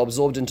that were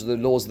absorbed into the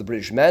laws of the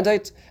British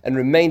Mandate and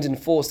remained in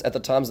force at the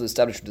times of the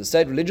establishment of the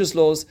state, religious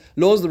laws,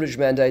 laws of the British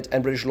Mandate,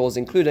 and British laws,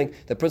 including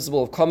the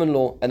principle of common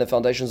law and the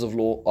foundations of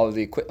law of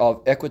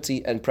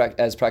equity and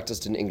as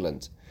practiced in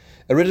England.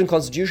 A written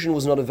constitution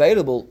was not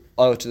available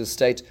to the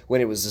state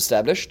when it was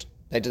established.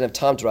 They didn't have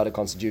time to write a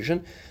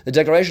constitution. The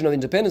Declaration of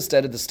Independence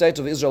stated the state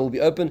of Israel will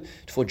be open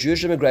for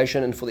Jewish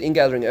immigration and for the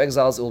ingathering of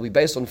exiles. It will be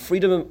based on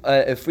freedom,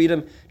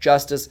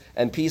 justice,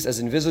 and peace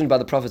as envisioned by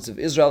the prophets of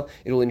Israel.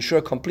 It will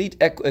ensure complete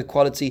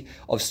equality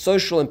of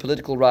social and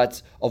political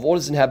rights of all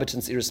its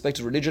inhabitants,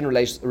 irrespective of religion,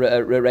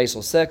 race,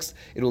 or sex.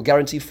 It will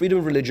guarantee freedom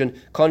of religion,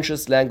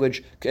 conscience,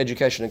 language,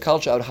 education, and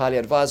culture. I would highly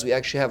advise we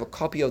actually have a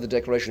copy of the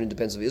Declaration of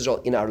Independence of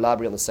Israel in our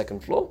library on the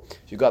second floor.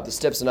 If you go up the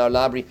steps in our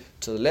library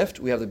to the left,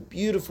 we have the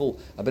beautiful,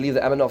 I believe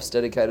the Amanoffs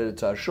dedicated it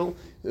to our shul.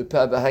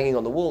 Hanging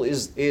on the wall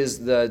is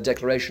the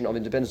Declaration of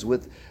Independence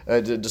with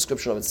a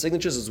description of its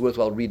signatures. It's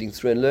worthwhile reading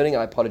through and learning.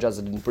 I apologize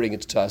I didn't bring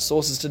it to our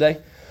sources today.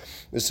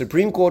 The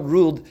Supreme Court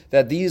ruled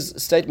that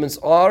these statements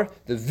are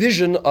the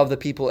vision of the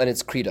people and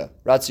its credo.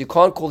 Right? So you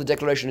can't call the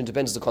Declaration of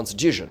Independence a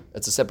constitution.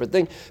 It's a separate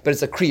thing, but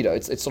it's a credo.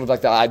 It's sort of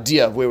like the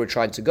idea of where we're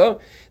trying to go.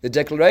 The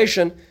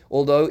Declaration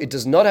although it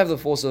does not have the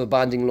force of a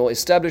binding law,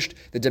 established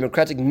the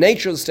democratic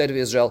nature of the State of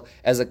Israel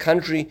as a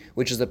country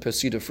which is the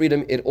pursuit of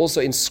freedom. It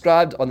also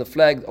inscribed on the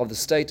flag of the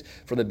state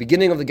from the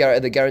beginning of the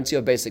guarantee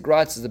of basic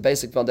rights as the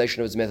basic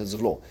foundation of its methods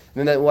of law.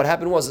 And then what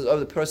happened was that over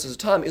the process of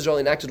time, Israel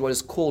enacted what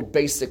is called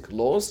basic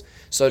laws.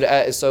 So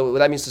what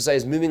that means to say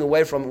is moving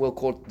away from what we'll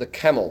call the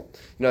camel.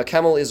 A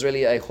camel is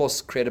really a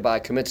horse created by a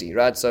committee,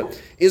 right? So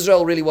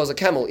Israel really was a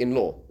camel in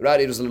law,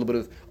 right? It was a little bit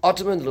of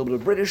Ottoman, a little bit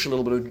of British, a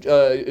little bit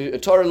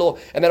of Torah law,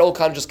 and that all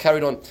kind of just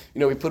carried on.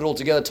 We put it all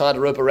together, tied a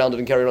rope around it,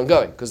 and carried on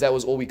going, because that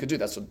was all we could do.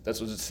 That's what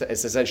it's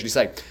essentially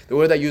saying. The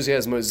word they use here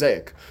is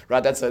mosaic,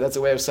 right? That's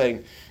a way of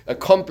saying a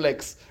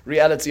complex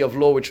reality of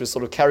law which was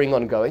sort of carrying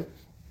on going.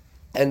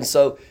 And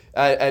so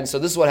this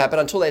is what happened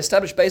until they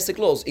established basic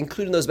laws.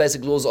 Including those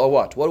basic laws are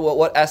what?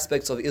 What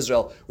aspects of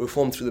Israel were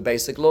formed through the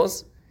basic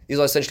laws? These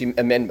are essentially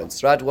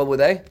amendments, right? What were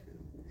they?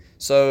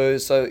 So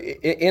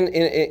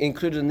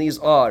included in these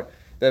are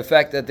the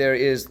fact that there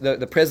is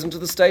the president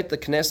of the state, the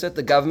Knesset,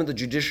 the government, the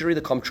judiciary,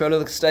 the comptroller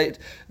of the state,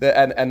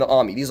 and the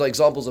army. These are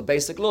examples of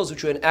basic laws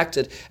which were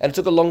enacted, and it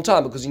took a long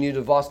time because you needed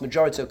a vast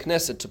majority of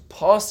Knesset to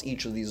pass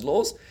each of these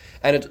laws,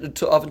 and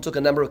it often took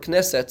a number of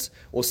Knessets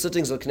or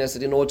sittings of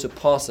Knesset in order to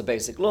pass a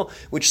basic law,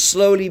 which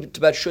slowly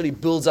but surely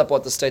builds up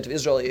what the state of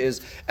Israel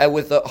is,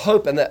 with the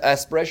hope and the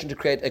aspiration to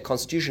create a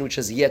constitution which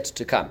has yet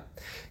to come.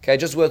 Okay,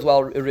 just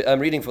worthwhile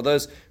reading for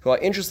those who are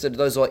interested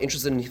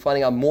in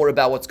finding out more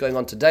about what's going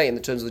on today in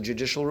terms of the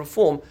judicial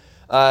reform.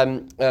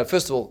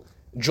 First of all,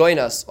 join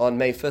us on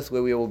May 5th,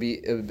 where we will be,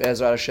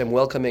 Ezra Hashem,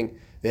 welcoming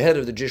the head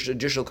of the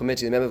Judicial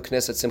Committee, the member of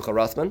Knesset, Simcha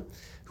Rothman,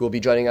 who will be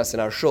joining us in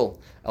our shul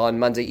on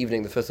Monday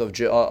evening, the 5th of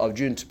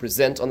June, to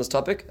present on this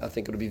topic. I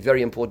think it will be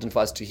very important for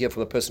us to hear from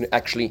the person who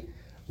actually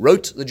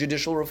wrote the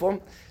judicial reform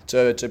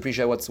to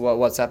appreciate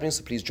what's happening,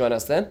 so please join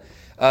us then.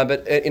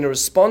 But in a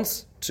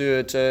response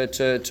to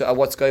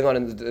what's going on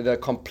and the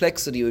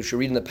complexity which you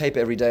read in the paper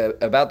every day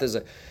about, there's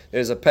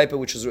a paper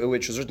which was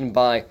written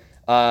by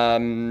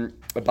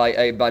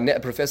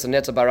Professor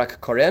Netta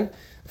Barak Koren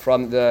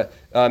from the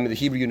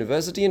Hebrew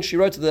University, and she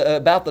wrote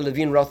about the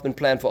Levine-Rothman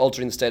plan for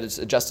altering the state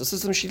justice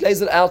system. She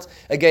lays it out.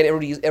 Again,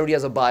 everybody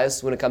has a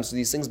bias when it comes to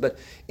these things, but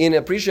in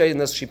appreciating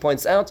this, she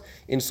points out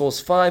in source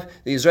 5,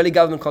 the Israeli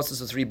government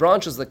consists of 3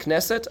 branches: the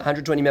Knesset,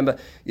 120-member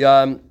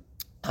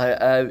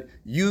I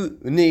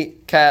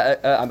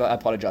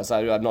apologize,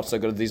 I'm not so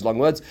good at these long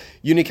words.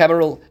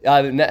 Unicameral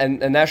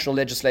national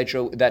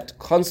legislature that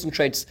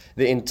concentrates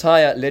the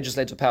entire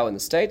legislative power in the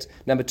state.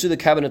 Number 2, the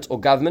cabinet or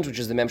government, which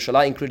is the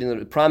Memshalah, including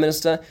the prime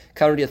minister,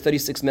 currently a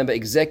 36-member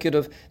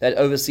executive that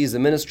oversees the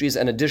ministries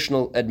and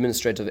additional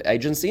administrative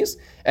agencies.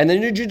 And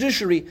then the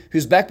judiciary,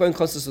 whose backbone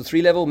consists of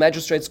 3-level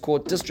magistrates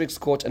court, districts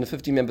court, and a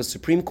 50-member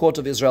Supreme Court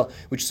of Israel,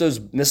 which serves,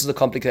 this is the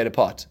complicated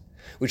part,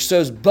 which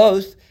serves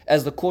both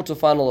as the court of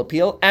final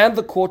appeal and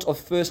the court of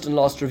first and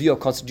last review of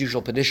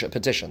constitutional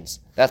petitions.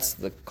 That's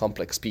the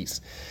complex piece.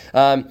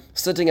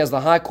 Sitting as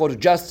the High Court of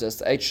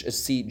Justice,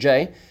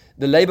 HCJ,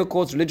 the labor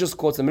courts, religious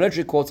courts, and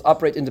military courts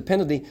operate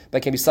independently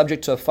but can be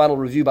subject to a final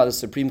review by the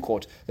Supreme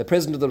Court. The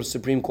President of the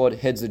Supreme Court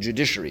heads the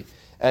judiciary.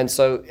 And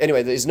so,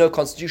 anyway, there is no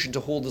constitution to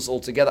hold this all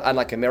together,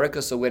 unlike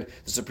America. So when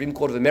the Supreme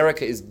Court of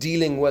America is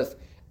dealing with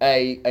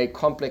a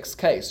complex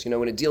case,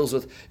 when it deals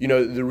with, when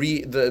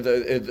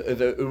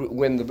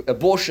the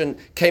abortion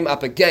came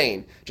up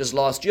again just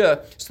last year,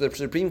 so the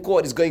Supreme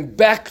Court is going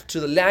back to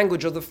the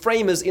language of the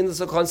framers in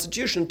the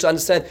Constitution to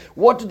understand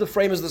what did the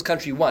framers of this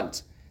country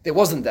want. There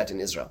wasn't that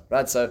in Israel,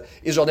 right? So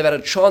Israel never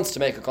had a chance to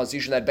make a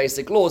constitution that had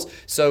basic laws.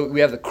 So we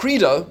have the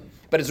credo,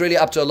 but it's really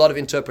up to a lot of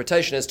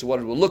interpretation as to what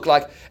it will look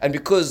like. And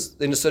because,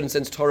 in a certain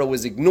sense, Torah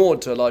was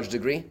ignored to a large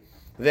degree,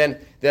 then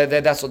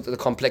that's what the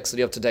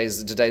complexity of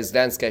today's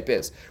landscape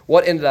is.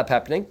 What ended up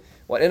happening?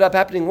 What ended up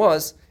happening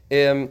was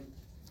that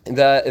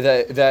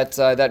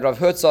Rav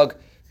Herzog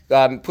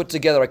put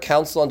together a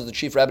council under the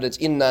chief rabbinate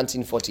in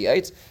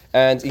 1948,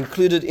 and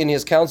included in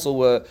his council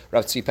were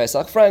Rav Tzvi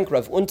Pesach Frank,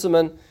 Rav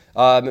Unterman,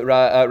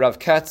 Rav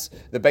Katz,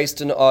 the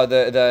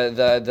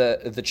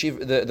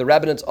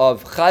rabbinate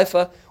of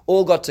Haifa,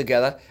 all got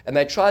together and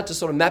they tried to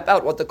sort of map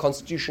out what the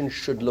constitution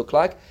should look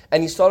like.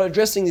 And he started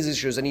addressing these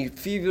issues, and he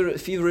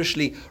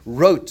feverishly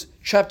wrote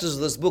chapters of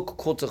this book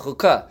called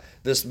Techukah,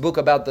 this book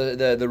about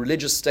the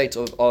religious state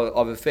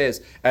of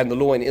affairs and the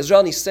law in Israel.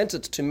 And he sent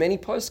it to many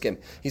poskim.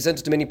 He sent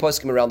it to many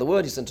poskim around the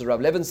world. He sent it to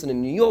Rav Levinson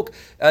in New York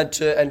and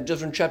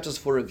different chapters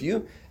for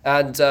review.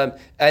 And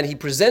he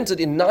presented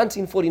in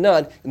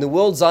 1949 in the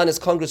World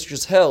Zionist Congress, which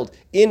was held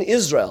in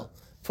Israel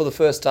for the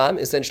first time,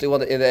 essentially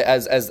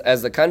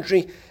as the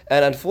country.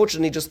 And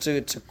unfortunately, just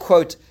to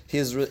quote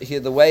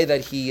the way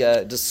that he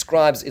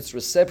describes its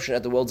reception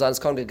at the World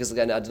Zionist Congress, because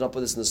again, I did not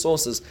put this in the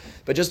sources,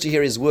 but just to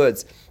hear his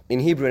words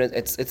in Hebrew, and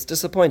it's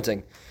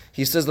disappointing.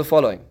 He says the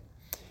following.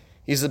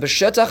 He says,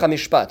 B'shetach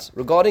HaMishpat,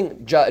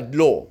 regarding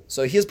law.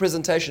 So his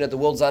presentation at the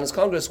World Zionist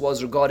Congress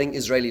was regarding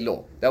Israeli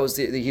law. That was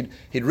he'd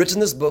written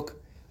this book.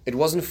 It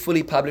wasn't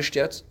fully published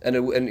yet,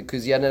 and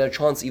because he hadn't had a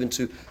chance even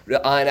to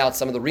iron out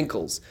some of the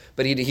wrinkles.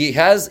 But he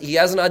has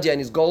an idea,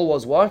 and his goal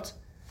was what?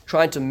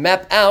 Trying to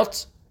map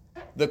out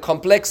the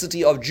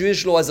complexity of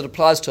Jewish law as it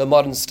applies to a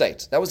modern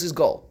state. That was his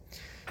goal.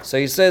 So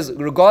he says,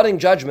 regarding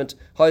judgment,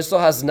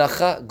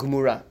 haznacha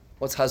gumura.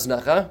 What's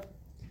haznacha?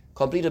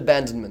 Complete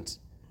abandonment.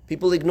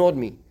 People ignored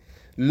me.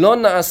 Lo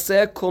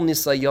na'aseh kol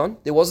nisayon.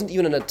 There wasn't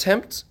even an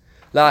attempt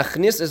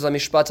la'achnis es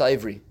hamishpat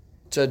ha'ivri,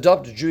 to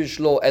adopt Jewish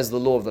law as the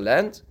law of the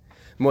land.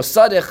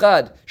 Mosad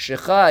echad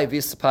shechai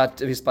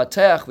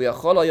v'ispateach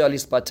v'yachol haya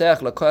lispateach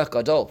lakoach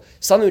gadol.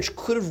 Something which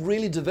could have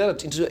really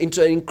developed into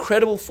an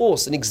incredible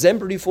force, an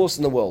exemplary force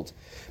in the world.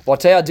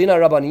 Batei adin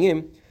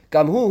ha'rabbaniyim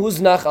gam hu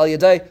huznach al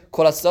yedei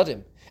kol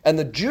hatzadim. And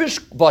the Jewish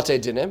batei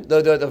dinim,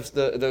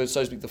 the so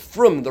to speak, the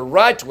frum, the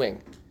right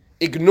wing,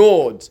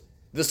 ignored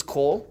this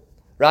call.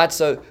 Right,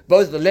 so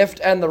both the left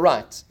and the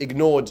right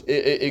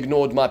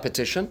ignored my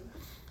petition.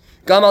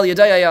 גם על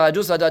ידי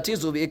היהדות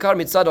הדתית ובעיקר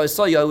מצד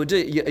עשו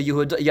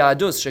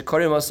יהדות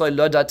שקוראים עשו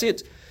לא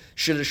דתית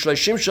של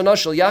 30 שנה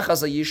של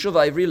יחס היישוב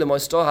העברי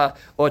למוסדו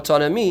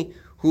האוטונומי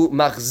הוא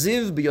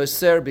מחזיב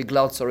ביותר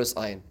בגלל צורך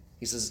עין.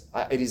 He says,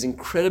 it is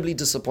incredibly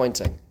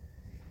disappointing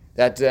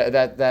that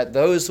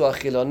those who are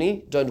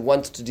Chiloni don't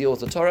want to deal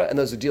with the Torah, and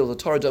those who deal with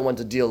the Torah don't want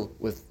to deal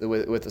with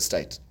the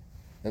state.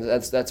 And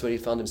that's where he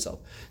found himself.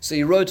 So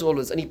he wrote all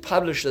this, and he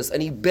published this,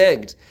 and he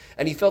begged,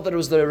 and he felt that it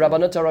was the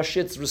Rabbanut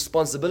HaRashit's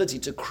responsibility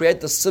to create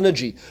the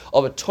synergy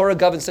of a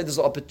Torah-governed state. There's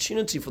an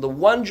opportunity for the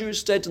one Jewish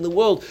state in the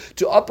world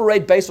to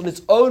operate based on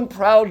its own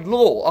proud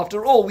law.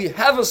 After all, we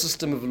have a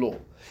system of law.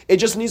 It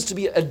just needs to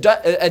be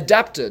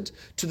adapted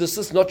to the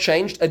system, not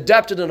changed,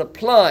 adapted and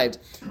applied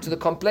to the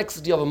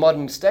complexity of a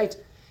modern state.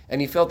 And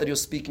he felt that he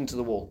was speaking to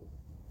the wall.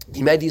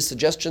 He made these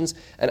suggestions,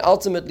 and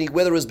ultimately,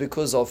 whether it was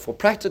because of for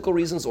practical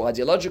reasons or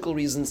ideological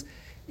reasons,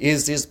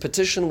 his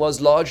petition was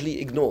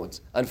largely ignored,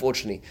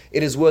 unfortunately.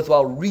 It is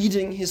worthwhile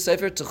reading his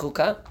Sefer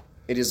Techukah.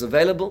 It is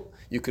available.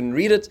 You can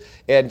read it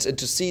and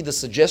to see the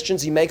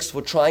suggestions he makes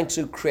for trying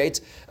to create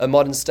a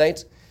modern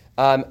state.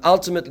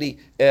 Ultimately,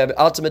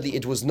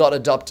 it was not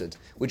adopted,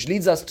 which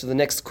leads us to the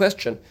next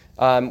question,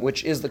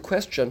 which is the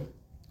question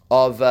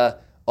of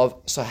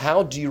so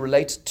how do you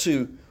relate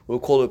to, we'll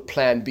call it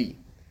Plan B?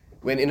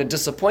 When in a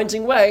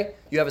disappointing way,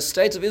 you have a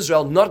state of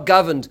Israel not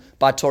governed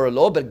by Torah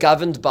law, but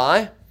governed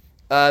by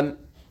a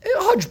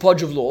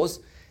hodgepodge of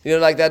laws,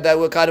 like that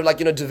were kind of like,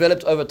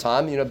 developed over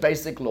time,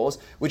 basic laws,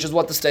 which is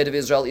what the state of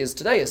Israel is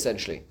today,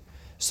 essentially.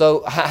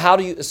 So how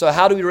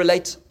do we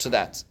relate to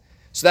that?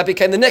 So that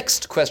became the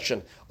next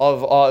question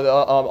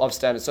of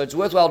standards. So it's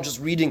worthwhile just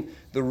reading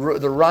the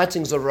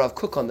writings of Rav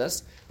Kook on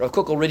this. Rav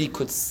Kook already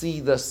could see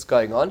this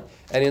going on.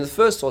 And in the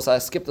first source, I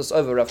skipped this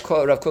over, Rav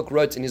Kook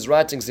wrote in his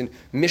writings in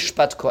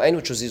Mishpat Kohen,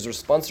 which was his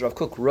response. Rav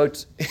Kook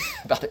wrote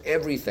about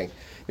everything.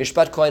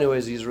 Mishpat Kohen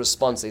was his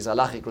response, his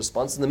halachic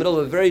response. In the middle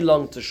of a very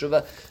long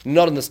teshuvah,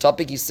 not on this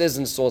topic, he says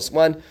in source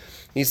 1,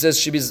 he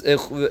says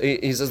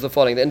the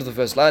following, the end of the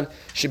first line,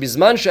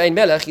 Shibizman she'ein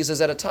melech, he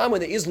says, at a time when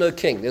there is no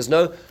king, there's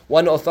no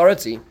one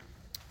authority,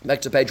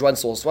 back to page 1,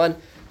 source 1,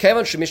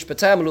 since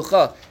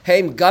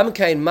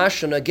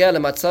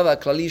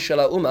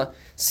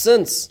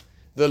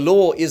the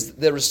law is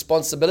the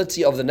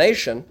responsibility of the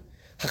nation,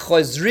 if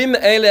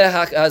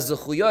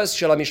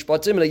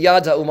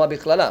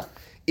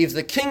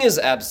the king is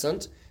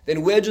absent,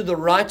 then where do the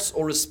rights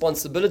or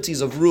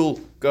responsibilities of rule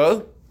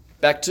go?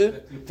 Back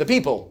to the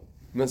people.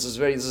 This is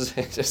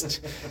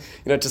just,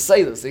 to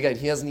say this again,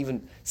 he hasn't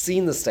even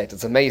seen the state.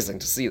 It's amazing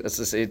to see this,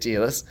 to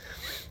hear this.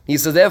 He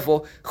says,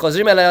 therefore,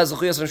 חוזרים אלי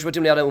הזכויות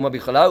המשפטים ליד האומה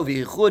בכללה,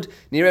 ובייחוד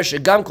נראה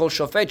שגם כל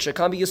שופט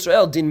שקם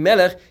בישראל דין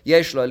מלך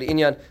יש לו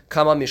לעניין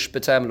כמה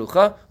משפטי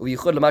המלוכה,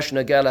 ובייחוד למה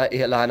שנוגע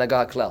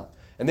להנהגה הכלל.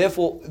 And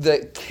therefore,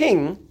 the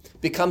king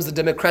becomes the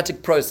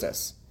democratic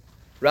process,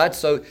 right?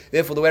 So,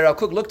 therefore, the way Rav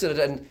Kook looked at it,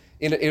 and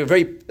in a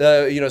very,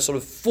 sort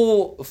of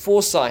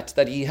foresight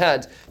that he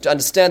had to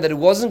understand that it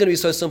wasn't going to be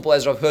so simple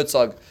as Rav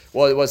Herzog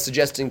was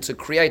suggesting, to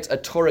create a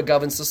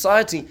Torah-governed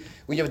society.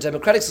 When you have a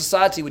democratic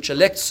society which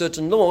elects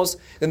certain laws,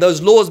 then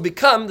those laws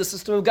become the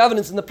system of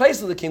governance in the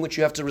place of the king, which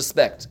you have to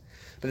respect.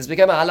 But this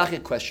became a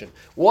halachic question.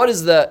 What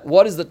is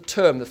the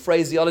term, the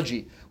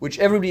phraseology, which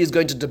everybody is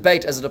going to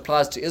debate as it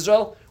applies to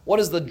Israel? What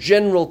is the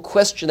general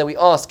question that we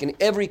ask in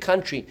every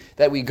country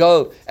that we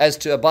go as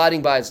to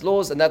abiding by its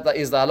laws? And that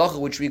is the halacha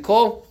which we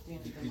call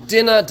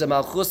Dina de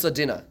Malchusa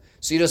Dina.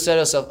 So you just say to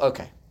yourself,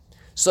 okay,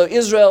 so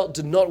Israel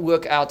did not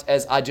work out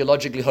as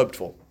ideologically hoped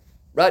for,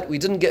 right?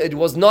 It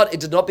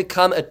did not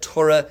become a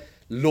Torah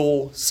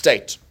law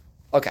state.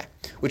 Okay,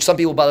 which some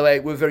people, by the way,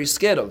 were very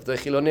scared of. The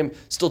Chilonim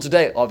still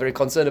today are very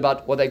concerned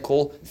about what they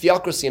call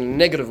theocracy, in a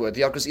negative word.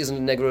 Theocracy isn't a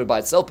negative word by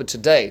itself, but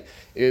today,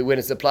 when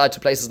it's applied to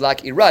places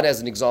like Iran,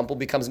 as an example,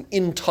 becomes an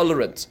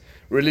intolerant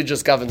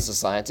religious governed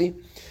society.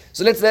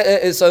 So it's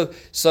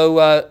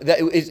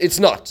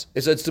not.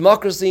 It's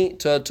democracy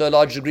to a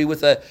large degree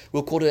with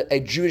we'll call it a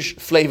Jewish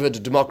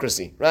flavored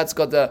democracy, right? It's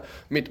got the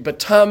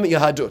batam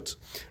yahadut,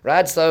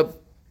 right? So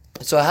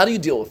how do you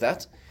deal with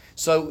that?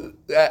 So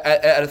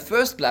at a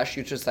first blush,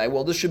 you should say,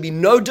 well, this should be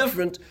no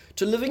different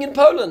to living in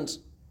Poland.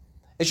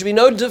 It should be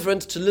no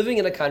different to living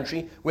in a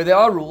country where there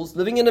are rules,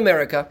 living in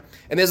America,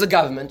 and there's a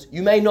government.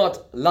 You may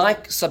not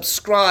like,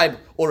 subscribe,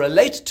 or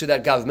relate to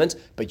that government,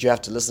 but you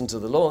have to listen to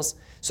the laws.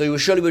 So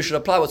surely we should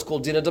apply what's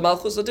called Dina de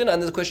Malchus Adina.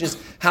 And the question is,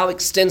 how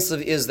extensive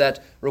is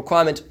that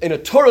requirement in a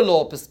Torah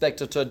law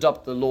perspective to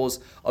adopt the laws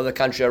of the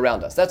country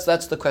around us?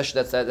 That's the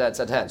question that's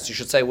at hand. So you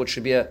should say what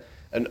should be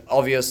an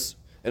obvious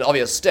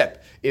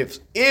step.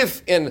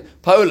 If in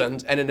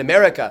Poland and in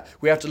America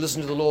we have to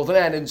listen to the law of the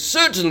land, and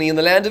certainly in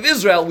the land of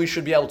Israel we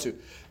should be able to.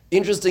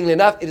 Interestingly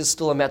enough, it is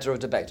still a matter of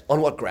debate.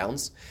 On what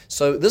grounds?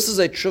 So this is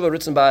a tshuva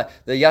written by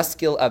the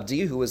Yaskil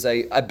Avdi, who was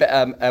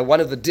one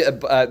of the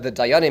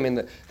Dayanim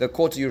in the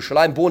court of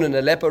Yerushalayim, born in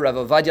Aleppo, Rav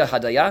Ovadia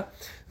Hadaya,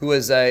 who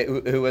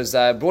was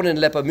born in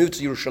Aleppo, moved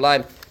to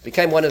Yerushalayim,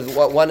 became one of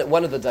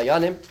the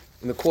Dayanim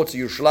in the court of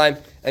Yerushalayim,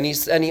 and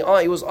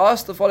he was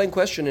asked the following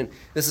question, and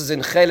this is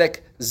in Chelek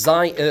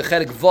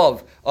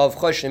Vav of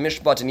Chosh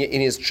Mishpat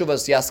in his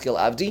Tshuvas Yaskil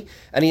Avdi,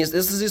 and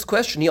this is his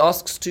question. He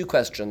asks two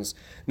questions.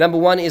 Number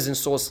one is in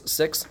source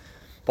 6,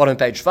 bottom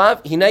page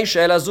 5. Hinei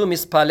she'ela zu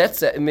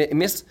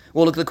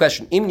well, look at the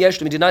question. Im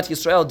yesh l'medinat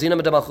Yisrael dina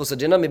medamachus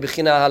adina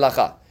mibechina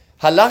halacha.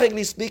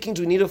 Halachically speaking,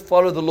 do we need to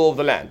follow the law of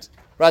the land?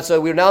 Right,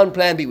 so we're now in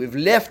plan B. We've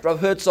left Rav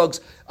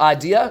Herzog's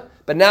idea,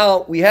 but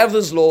now we have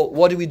this law.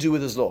 What do we do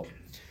with this law?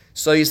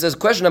 So he says,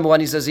 question number one,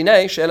 he says,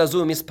 Hinei she'ela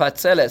zu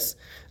mispatzeles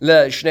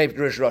le'shnei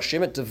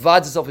roshim. It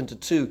divides itself into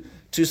two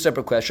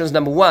separate questions.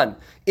 Number one,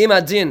 im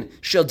adin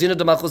shel dina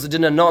d'malchus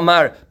adina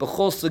no'amar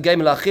b'chol sugei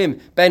melachim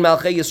ben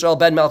malchei Yisrael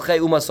ben malchei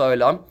umas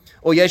ha'olam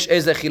or yesh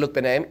ezeh chiluk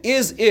b'neim.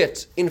 Is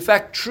it, in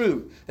fact,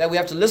 true that we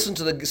have to listen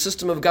to the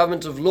system of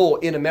government of law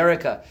in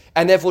America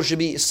and therefore should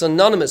be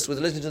synonymous with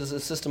listening to the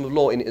system of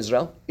law in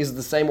Israel? Is it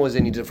the same or is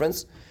there any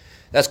difference?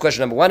 That's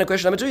question number one. And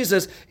question number two, he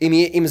says,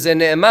 im ze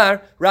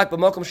ne'amar rak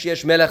b'makom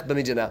sheyesh melech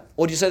b'medina.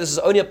 Or do you say this is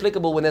only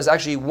applicable when there's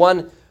actually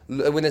when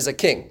there's a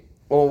king?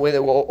 Or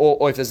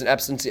if there's an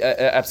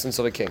absence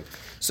of a king.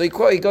 So he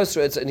goes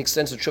through. It's an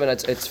extensive tshuva,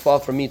 and it's far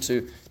from me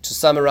to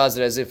summarize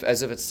it as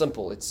if it's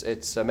simple.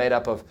 It's made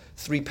up of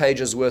 3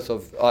 pages worth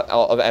of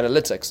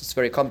analytics. It's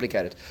very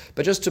complicated.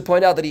 But just to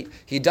point out that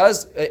he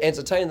does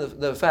entertain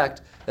the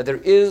fact that there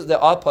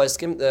are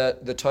poskim,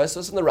 the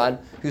Tosos and the Ran,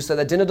 who say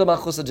that Dina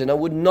d'Malchus Adina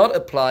would not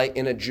apply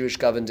in a Jewish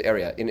governed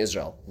area in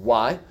Israel.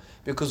 Why?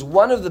 Because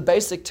one of the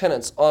basic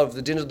tenets of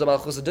the Dina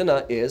d'Malchus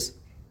Adina is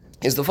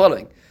the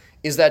following.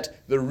 Is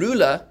that the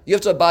ruler, you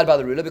have to abide by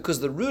the ruler because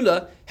the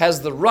ruler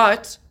has the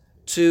right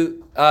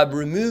to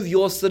remove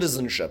your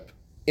citizenship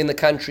in the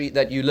country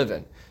that you live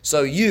in.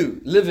 So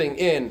you, living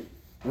in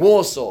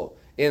Warsaw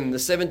in the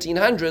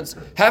 1700s,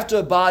 have to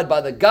abide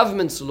by the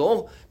government's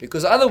law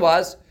because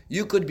otherwise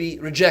you could be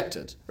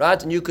rejected,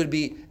 right? And you could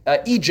be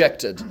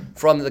ejected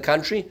from the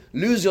country,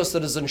 lose your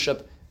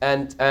citizenship,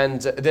 and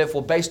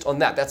therefore based on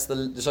that, that's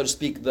the, so to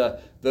speak,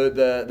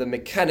 the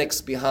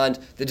mechanics behind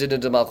the Dina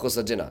d'Malchus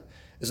Adina.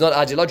 It's not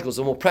ideological, it's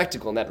more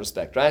practical in that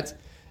respect, right?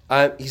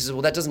 He says,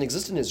 well, that doesn't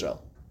exist in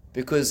Israel.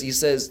 Because he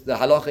says the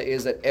halacha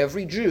is that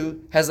every Jew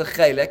has a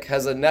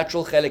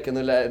natural chelek in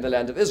the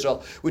land of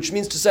Israel, which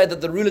means to say that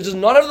the ruler does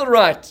not have the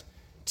right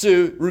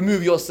to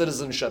remove your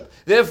citizenship.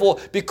 Therefore,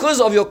 because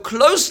of your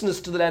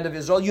closeness to the land of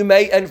Israel, you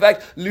may, in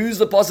fact, lose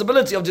the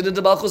possibility of Dina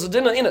d'Malchus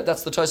Adina in it.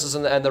 That's the Tosos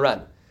and the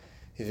Ran.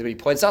 He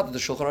points out that the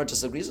Shulchan Aruch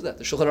disagrees with that.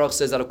 The Shulchan Aruch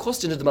says that of course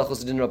Dina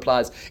d'Malchus Adina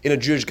applies in a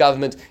Jewish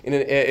government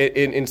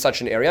in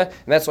such an area,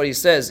 and that's what he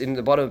says in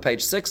the bottom of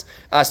page 6.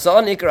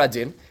 Asa'an ikar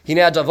adin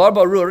hinei hadavar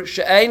barur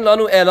she'ein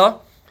lanu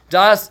ela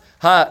das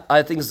ha.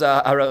 I think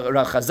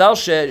Chazal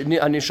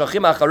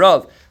she'anishachim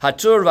acharav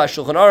hatur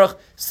v'Shulchan Aruch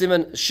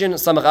siman shin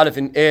samach aleph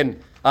in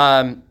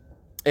I'm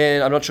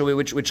not sure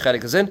which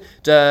chelik is in.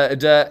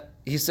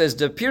 He says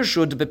the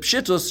pirshud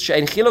bepshitus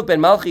she'ein chiluk ben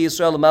malchi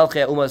Yisrael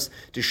malchi umas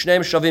d'shneim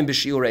shavim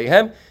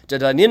b'shiureihem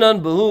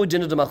d'daninan behu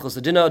Dina d'Malchus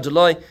Adina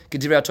d'loi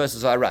k'divrei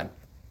Tosos ha'Ran.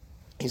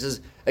 He says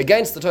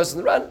against the Tosos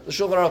and the Ran, the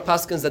Shulchan Aruch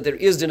paskins that there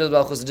is Dina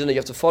d'Malchus Adina. You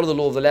have to follow the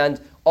law of the land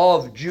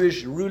of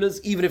Jewish rulers,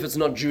 even if it's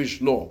not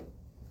Jewish law,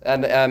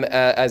 and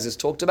as is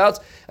talked about.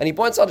 And he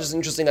points out just an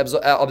interesting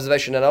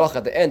observation in Halach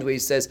at the end, where he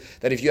says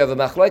that if you have a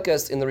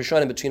machlokas in the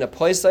Rishonim between a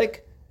posek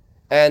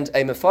and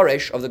a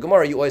mefaresh of the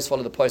Gemara, you always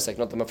follow the posek,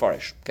 not the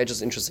mefaresh. Okay,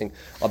 just an interesting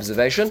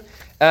observation.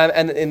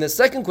 And in the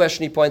second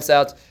question, he points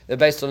out,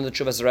 based on the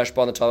Tshuvas Rashba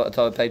on the top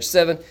of page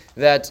 7,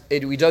 that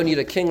we don't need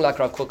a king, like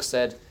Rav Kook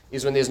said,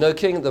 is when there's no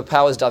king, the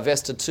power is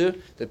divested to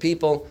the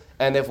people,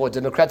 and therefore a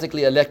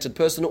democratically elected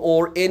person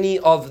or any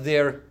of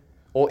their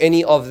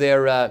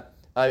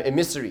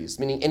emissaries,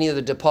 meaning any of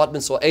the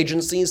departments or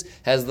agencies,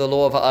 has the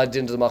law of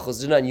Dina d'Malchus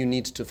Adina, and you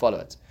need to follow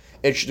it.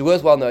 It should be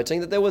worthwhile noting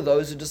that there were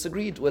those who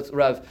disagreed with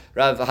Rav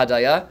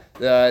Hadaya,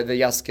 the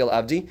Yaskil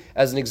Avdi.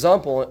 As an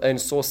example, in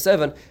source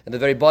 7, at the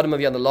very bottom of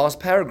the last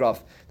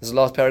paragraph, this is the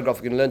last paragraph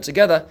we're going to learn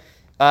together,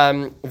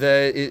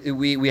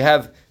 we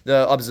have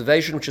the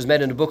observation which is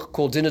made in a book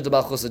called Dina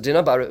d'Malchus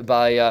Adina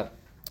by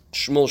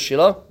Shmuel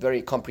Shiloh,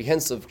 very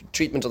comprehensive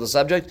treatment of the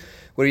subject,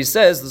 where he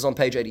says, this is on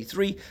page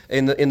 83,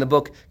 in the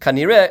book,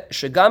 Kanire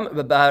Shegam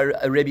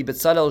Rabbi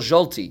Betzalel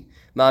Jolti,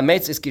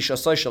 Ma'ametz is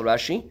kishasoy shel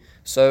Rashi,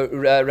 So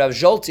Rav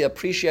Zolti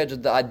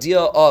appreciated the idea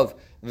of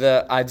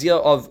Dinah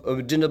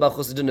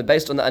B'chus Dinah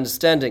based on the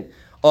understanding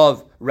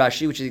of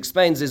Rashi, which he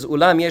explains is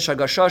Ulam yesh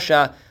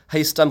hagashasha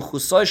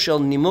haistamchuso shel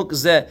nimuk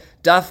ze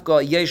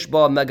dafka yesh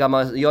ba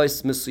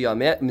megamayos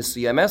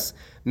misuyames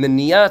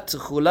meniyat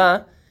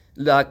chula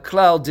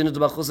laklal Dinah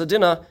B'chus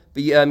Dinah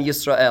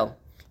Yisrael.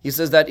 He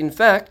says that in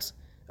fact.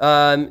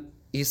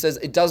 He says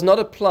it does not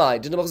apply.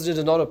 Dinah B'chus Dinah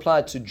does not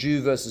apply to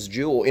Jew versus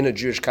Jew or in a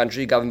Jewish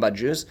country governed by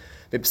Jews.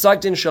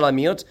 B'psak din shel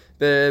hamiyut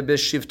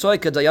b'shivtoi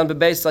kedayan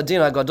b'beis hadin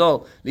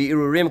hagadol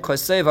li'irurim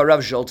kosev harav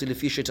Zolti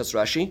lefi shitas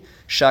Rashi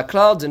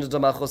shaklal Dinah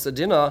B'chus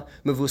Dinah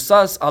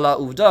mevusas ala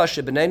uvda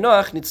shebnei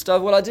Noach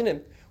nitztavu ala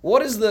dinim.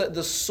 What is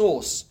the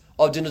source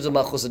of Dinah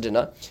B'chus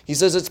Dinah? He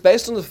says it's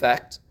based on the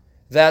fact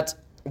that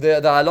the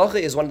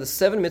halacha is one of the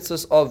 7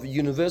 mitzvahs of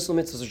universal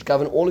mitzvahs which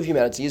govern all of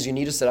humanity. Is you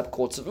need to set up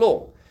courts of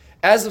law.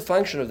 As a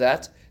function of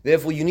that,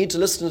 therefore, you need to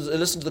listen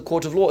to the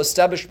court of law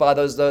established by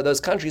those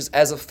countries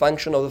as a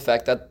function of the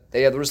fact that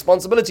they have the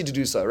responsibility to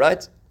do so,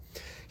 right?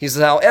 He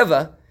says,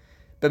 however,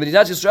 one of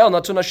the 7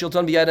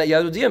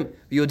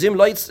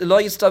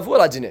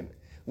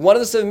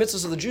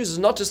 mitzvahs of the Jews is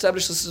not to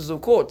establish a system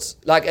of courts,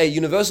 like a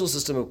universal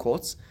system of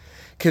courts,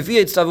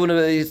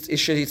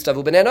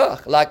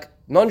 like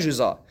non-Jews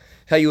are.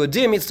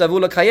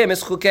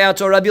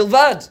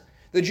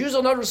 The Jews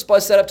are not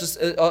supposed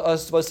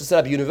to set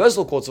up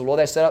universal courts of law.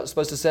 They're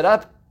supposed to set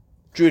up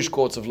Jewish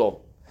courts of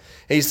law.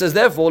 He says,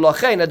 therefore, what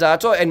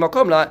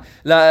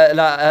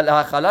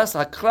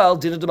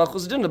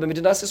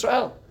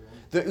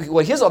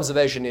his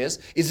observation is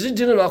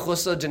Dinah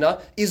B'chus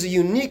Dinah is a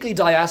uniquely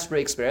diaspora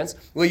experience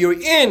where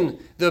you're in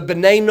the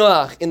B'nai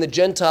Noach, in the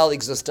Gentile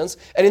existence,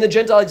 and in the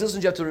Gentile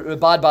existence you have to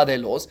abide by their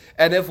laws,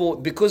 and therefore,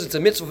 because it's a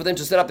mitzvah for them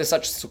to set up their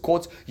such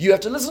courts, you have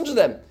to listen to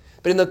them.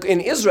 But in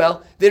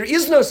Israel, there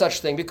is no such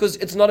thing because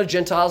it's not a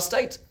Gentile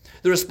state.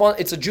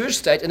 It's a Jewish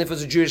state, and if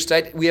it's a Jewish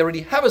state, we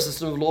already have a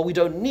system of law. We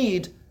don't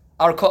need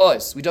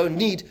arkaos. We don't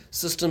need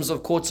systems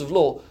of courts of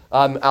law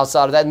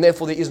outside of that, and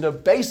therefore there is no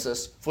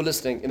basis for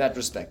listening in that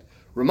respect.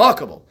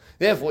 Remarkable.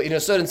 Therefore, in a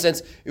certain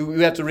sense,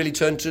 we have to really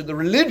turn to the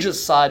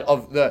religious side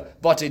of the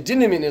Bate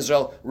Dinim in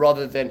Israel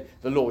rather than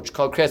the law, which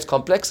creates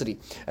complexity.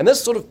 And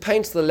this sort of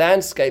paints the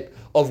landscape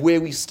of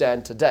where we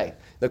stand today.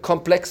 The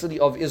complexity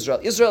of Israel.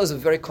 Israel is a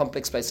very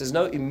complex place. There's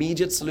no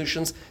immediate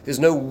solutions. There's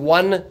no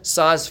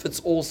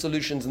one-size-fits-all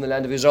solutions in the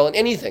land of Israel in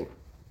anything.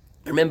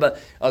 I remember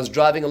I was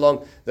driving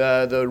along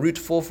the Route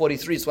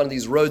 443. It's one of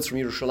these roads from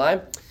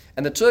Yerushalayim.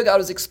 And the tour guide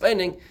was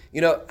explaining,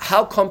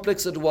 how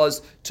complex it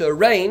was to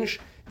arrange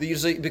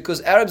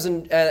because Arabs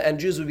and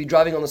Jews would be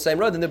driving on the same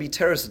road, then there'd be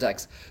terrorist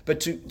attacks. But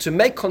to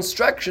make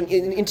construction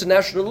in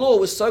international law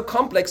was so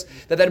complex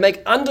that they'd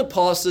make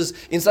underpasses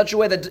in such a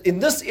way that in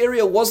this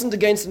area wasn't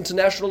against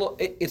international law.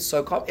 It's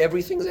so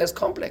everything is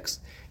complex.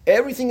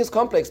 Everything is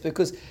complex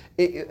because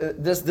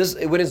this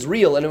when it's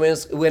real and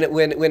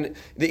when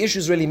the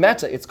issues really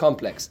matter, it's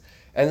complex.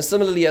 And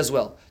similarly as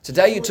well. Does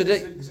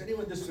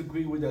anyone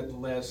disagree with that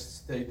last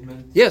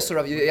statement? Yes,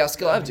 Rav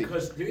Yaskil Avdi.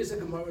 Because there is a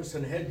Gemara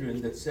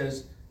Sanhedrin that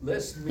says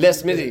less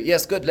midi.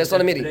 Yes, good. Less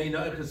on a midi.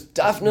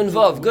 Daf Nun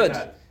Vav. Good.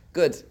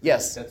 Good.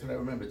 Yes. That's what I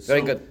remembered.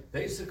 Very good.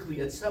 Basically,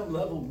 at some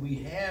level,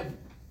 we have,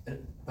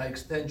 by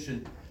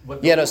extension,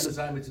 what we do,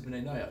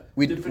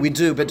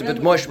 but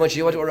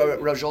Moshe, what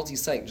Rav Zolti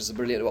is saying, just a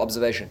brilliant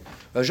observation.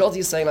 Rav Zolti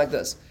is saying like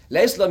this: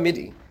 Leis la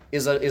midi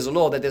is a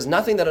law that there's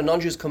nothing that a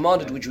non-Jew is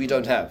commanded which we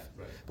don't have.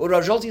 But what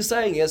Rav Zolti is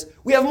saying is,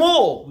 we have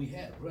more. We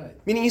have, right.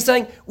 Meaning he's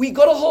saying, we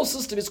got a whole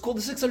system. It's called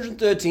the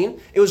 613.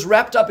 It was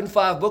wrapped up in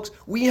 5 books.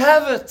 We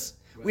have it.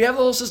 Right. We have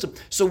the whole system.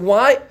 So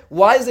why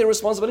is there a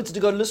responsibility to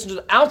go listen to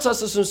the outside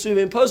systems to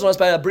be imposed on us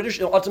by a British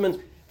and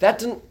Ottoman?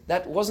 That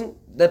wasn't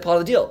that part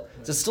of the deal.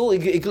 Right. So still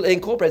it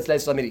incorporates the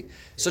Islamidi.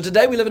 So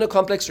today we live in a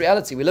complex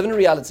reality. We live in a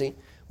reality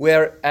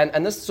where,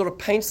 and this sort of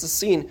paints the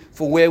scene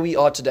for where we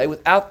are today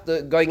without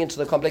going into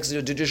the complexity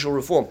of judicial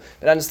reform,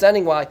 but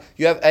understanding why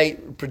you have a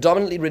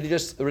predominantly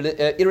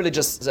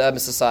irreligious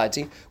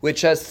society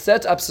which has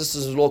set up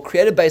systems of law,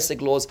 created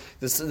basic laws.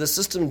 The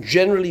system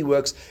generally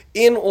works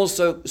in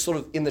also sort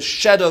of in the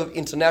shadow of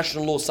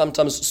international law,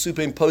 sometimes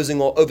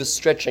superimposing or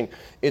overstretching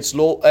its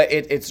law,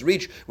 its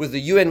reach with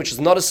the UN, which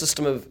is not a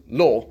system of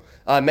law.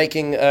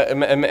 Making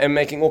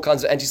all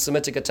kinds of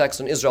anti-Semitic attacks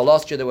on Israel.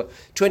 Last year there were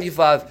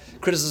 25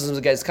 criticisms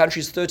against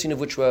countries, 13 of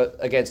which were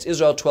against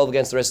Israel, 12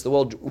 against the rest of the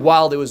world,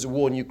 while there was a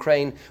war in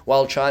Ukraine,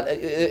 while China...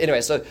 Anyway,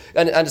 so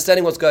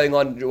understanding what's going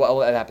on while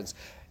that happens.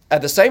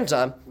 At the same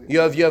time, you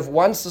have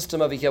one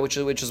system over here which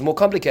is more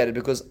complicated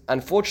because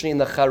unfortunately in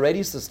the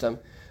Haredi system,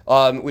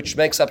 which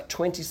makes up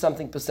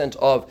 20-something%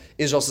 of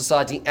Israel's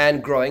society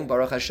and growing,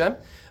 Baruch Hashem,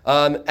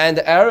 and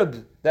the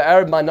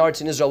Arab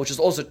minority in Israel, which is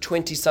also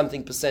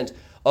 20-something%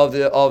 of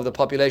the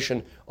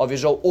population of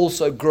Israel,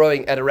 also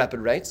growing at a rapid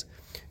rate.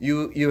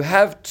 You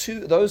have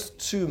those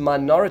two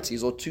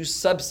minorities or two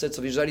subsets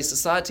of Israeli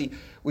society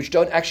which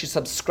don't actually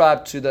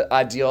subscribe to the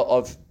idea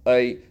of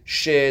a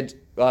shared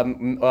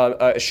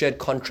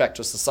contract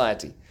or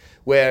society,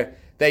 where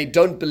they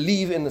don't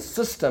believe in the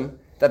system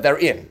that they're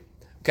in.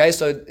 Okay,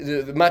 so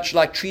much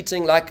like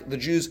treating like the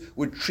Jews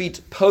would treat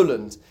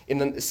Poland in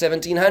the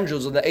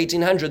 1700s or the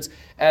 1800s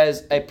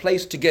as a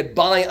place to get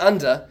by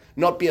under,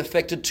 not be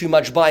affected too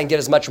much by, and get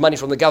as much money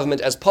from the government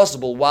as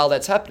possible while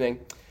that's happening.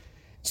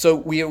 So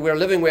we're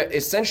living where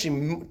essentially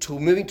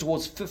moving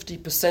towards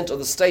 50% of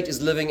the state is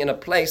living in a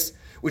place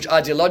which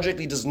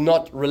ideologically does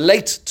not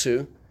relate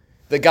to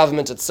the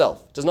government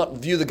itself, does not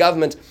view the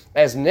government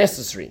as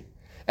necessary,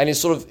 and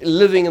is sort of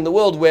living in the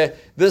world where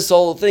this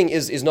whole thing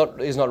is not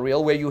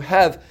real, where you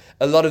have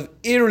a lot of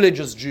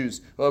irreligious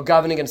Jews who are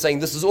governing and saying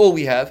this is all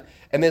we have,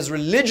 and there's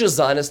religious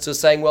Zionists who are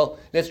saying, well,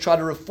 let's try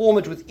to reform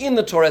it within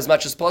the Torah as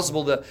much as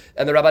possible,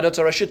 and the Rabbanot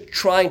Rashit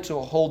trying to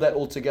hold that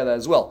all together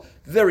as well.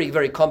 Very,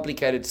 very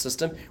complicated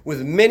system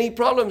with many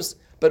problems,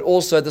 but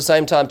also at the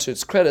same time, to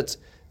its credit,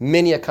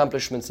 many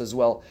accomplishments as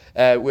well,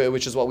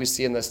 which is what we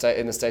see in the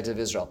state of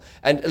Israel.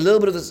 And a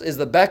little bit of this is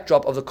the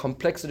backdrop of the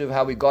complexity of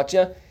how we got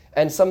here,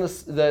 and some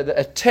of the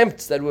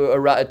attempts that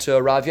were to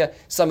arrive here,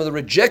 some of the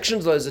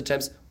rejections of those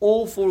attempts,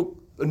 all for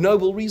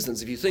noble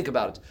reasons, if you think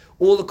about it.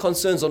 All the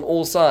concerns on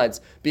all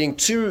sides, being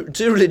too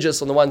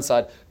religious on the one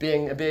side,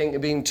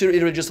 being too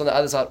irreligious on the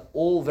other side,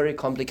 all very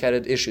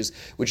complicated issues,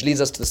 which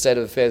leads us to the state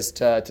of affairs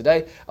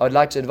today. I would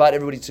like to invite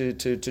everybody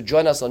to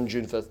join us on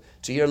June 5th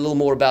to hear a little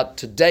more about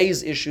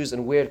today's issues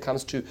and where it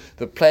comes to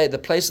the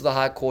place of the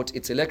High Court,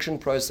 its election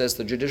process,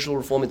 the judicial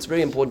reform. It's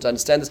very important to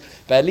understand this,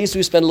 but at least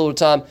we spend a little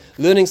time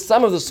learning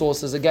some of the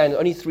sources. Again,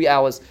 only 3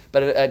 hours,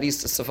 but at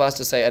least suffice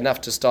to say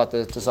enough to start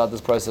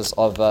this process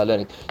of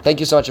learning. Thank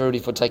you so much, everybody,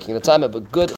 for taking the time. Have a good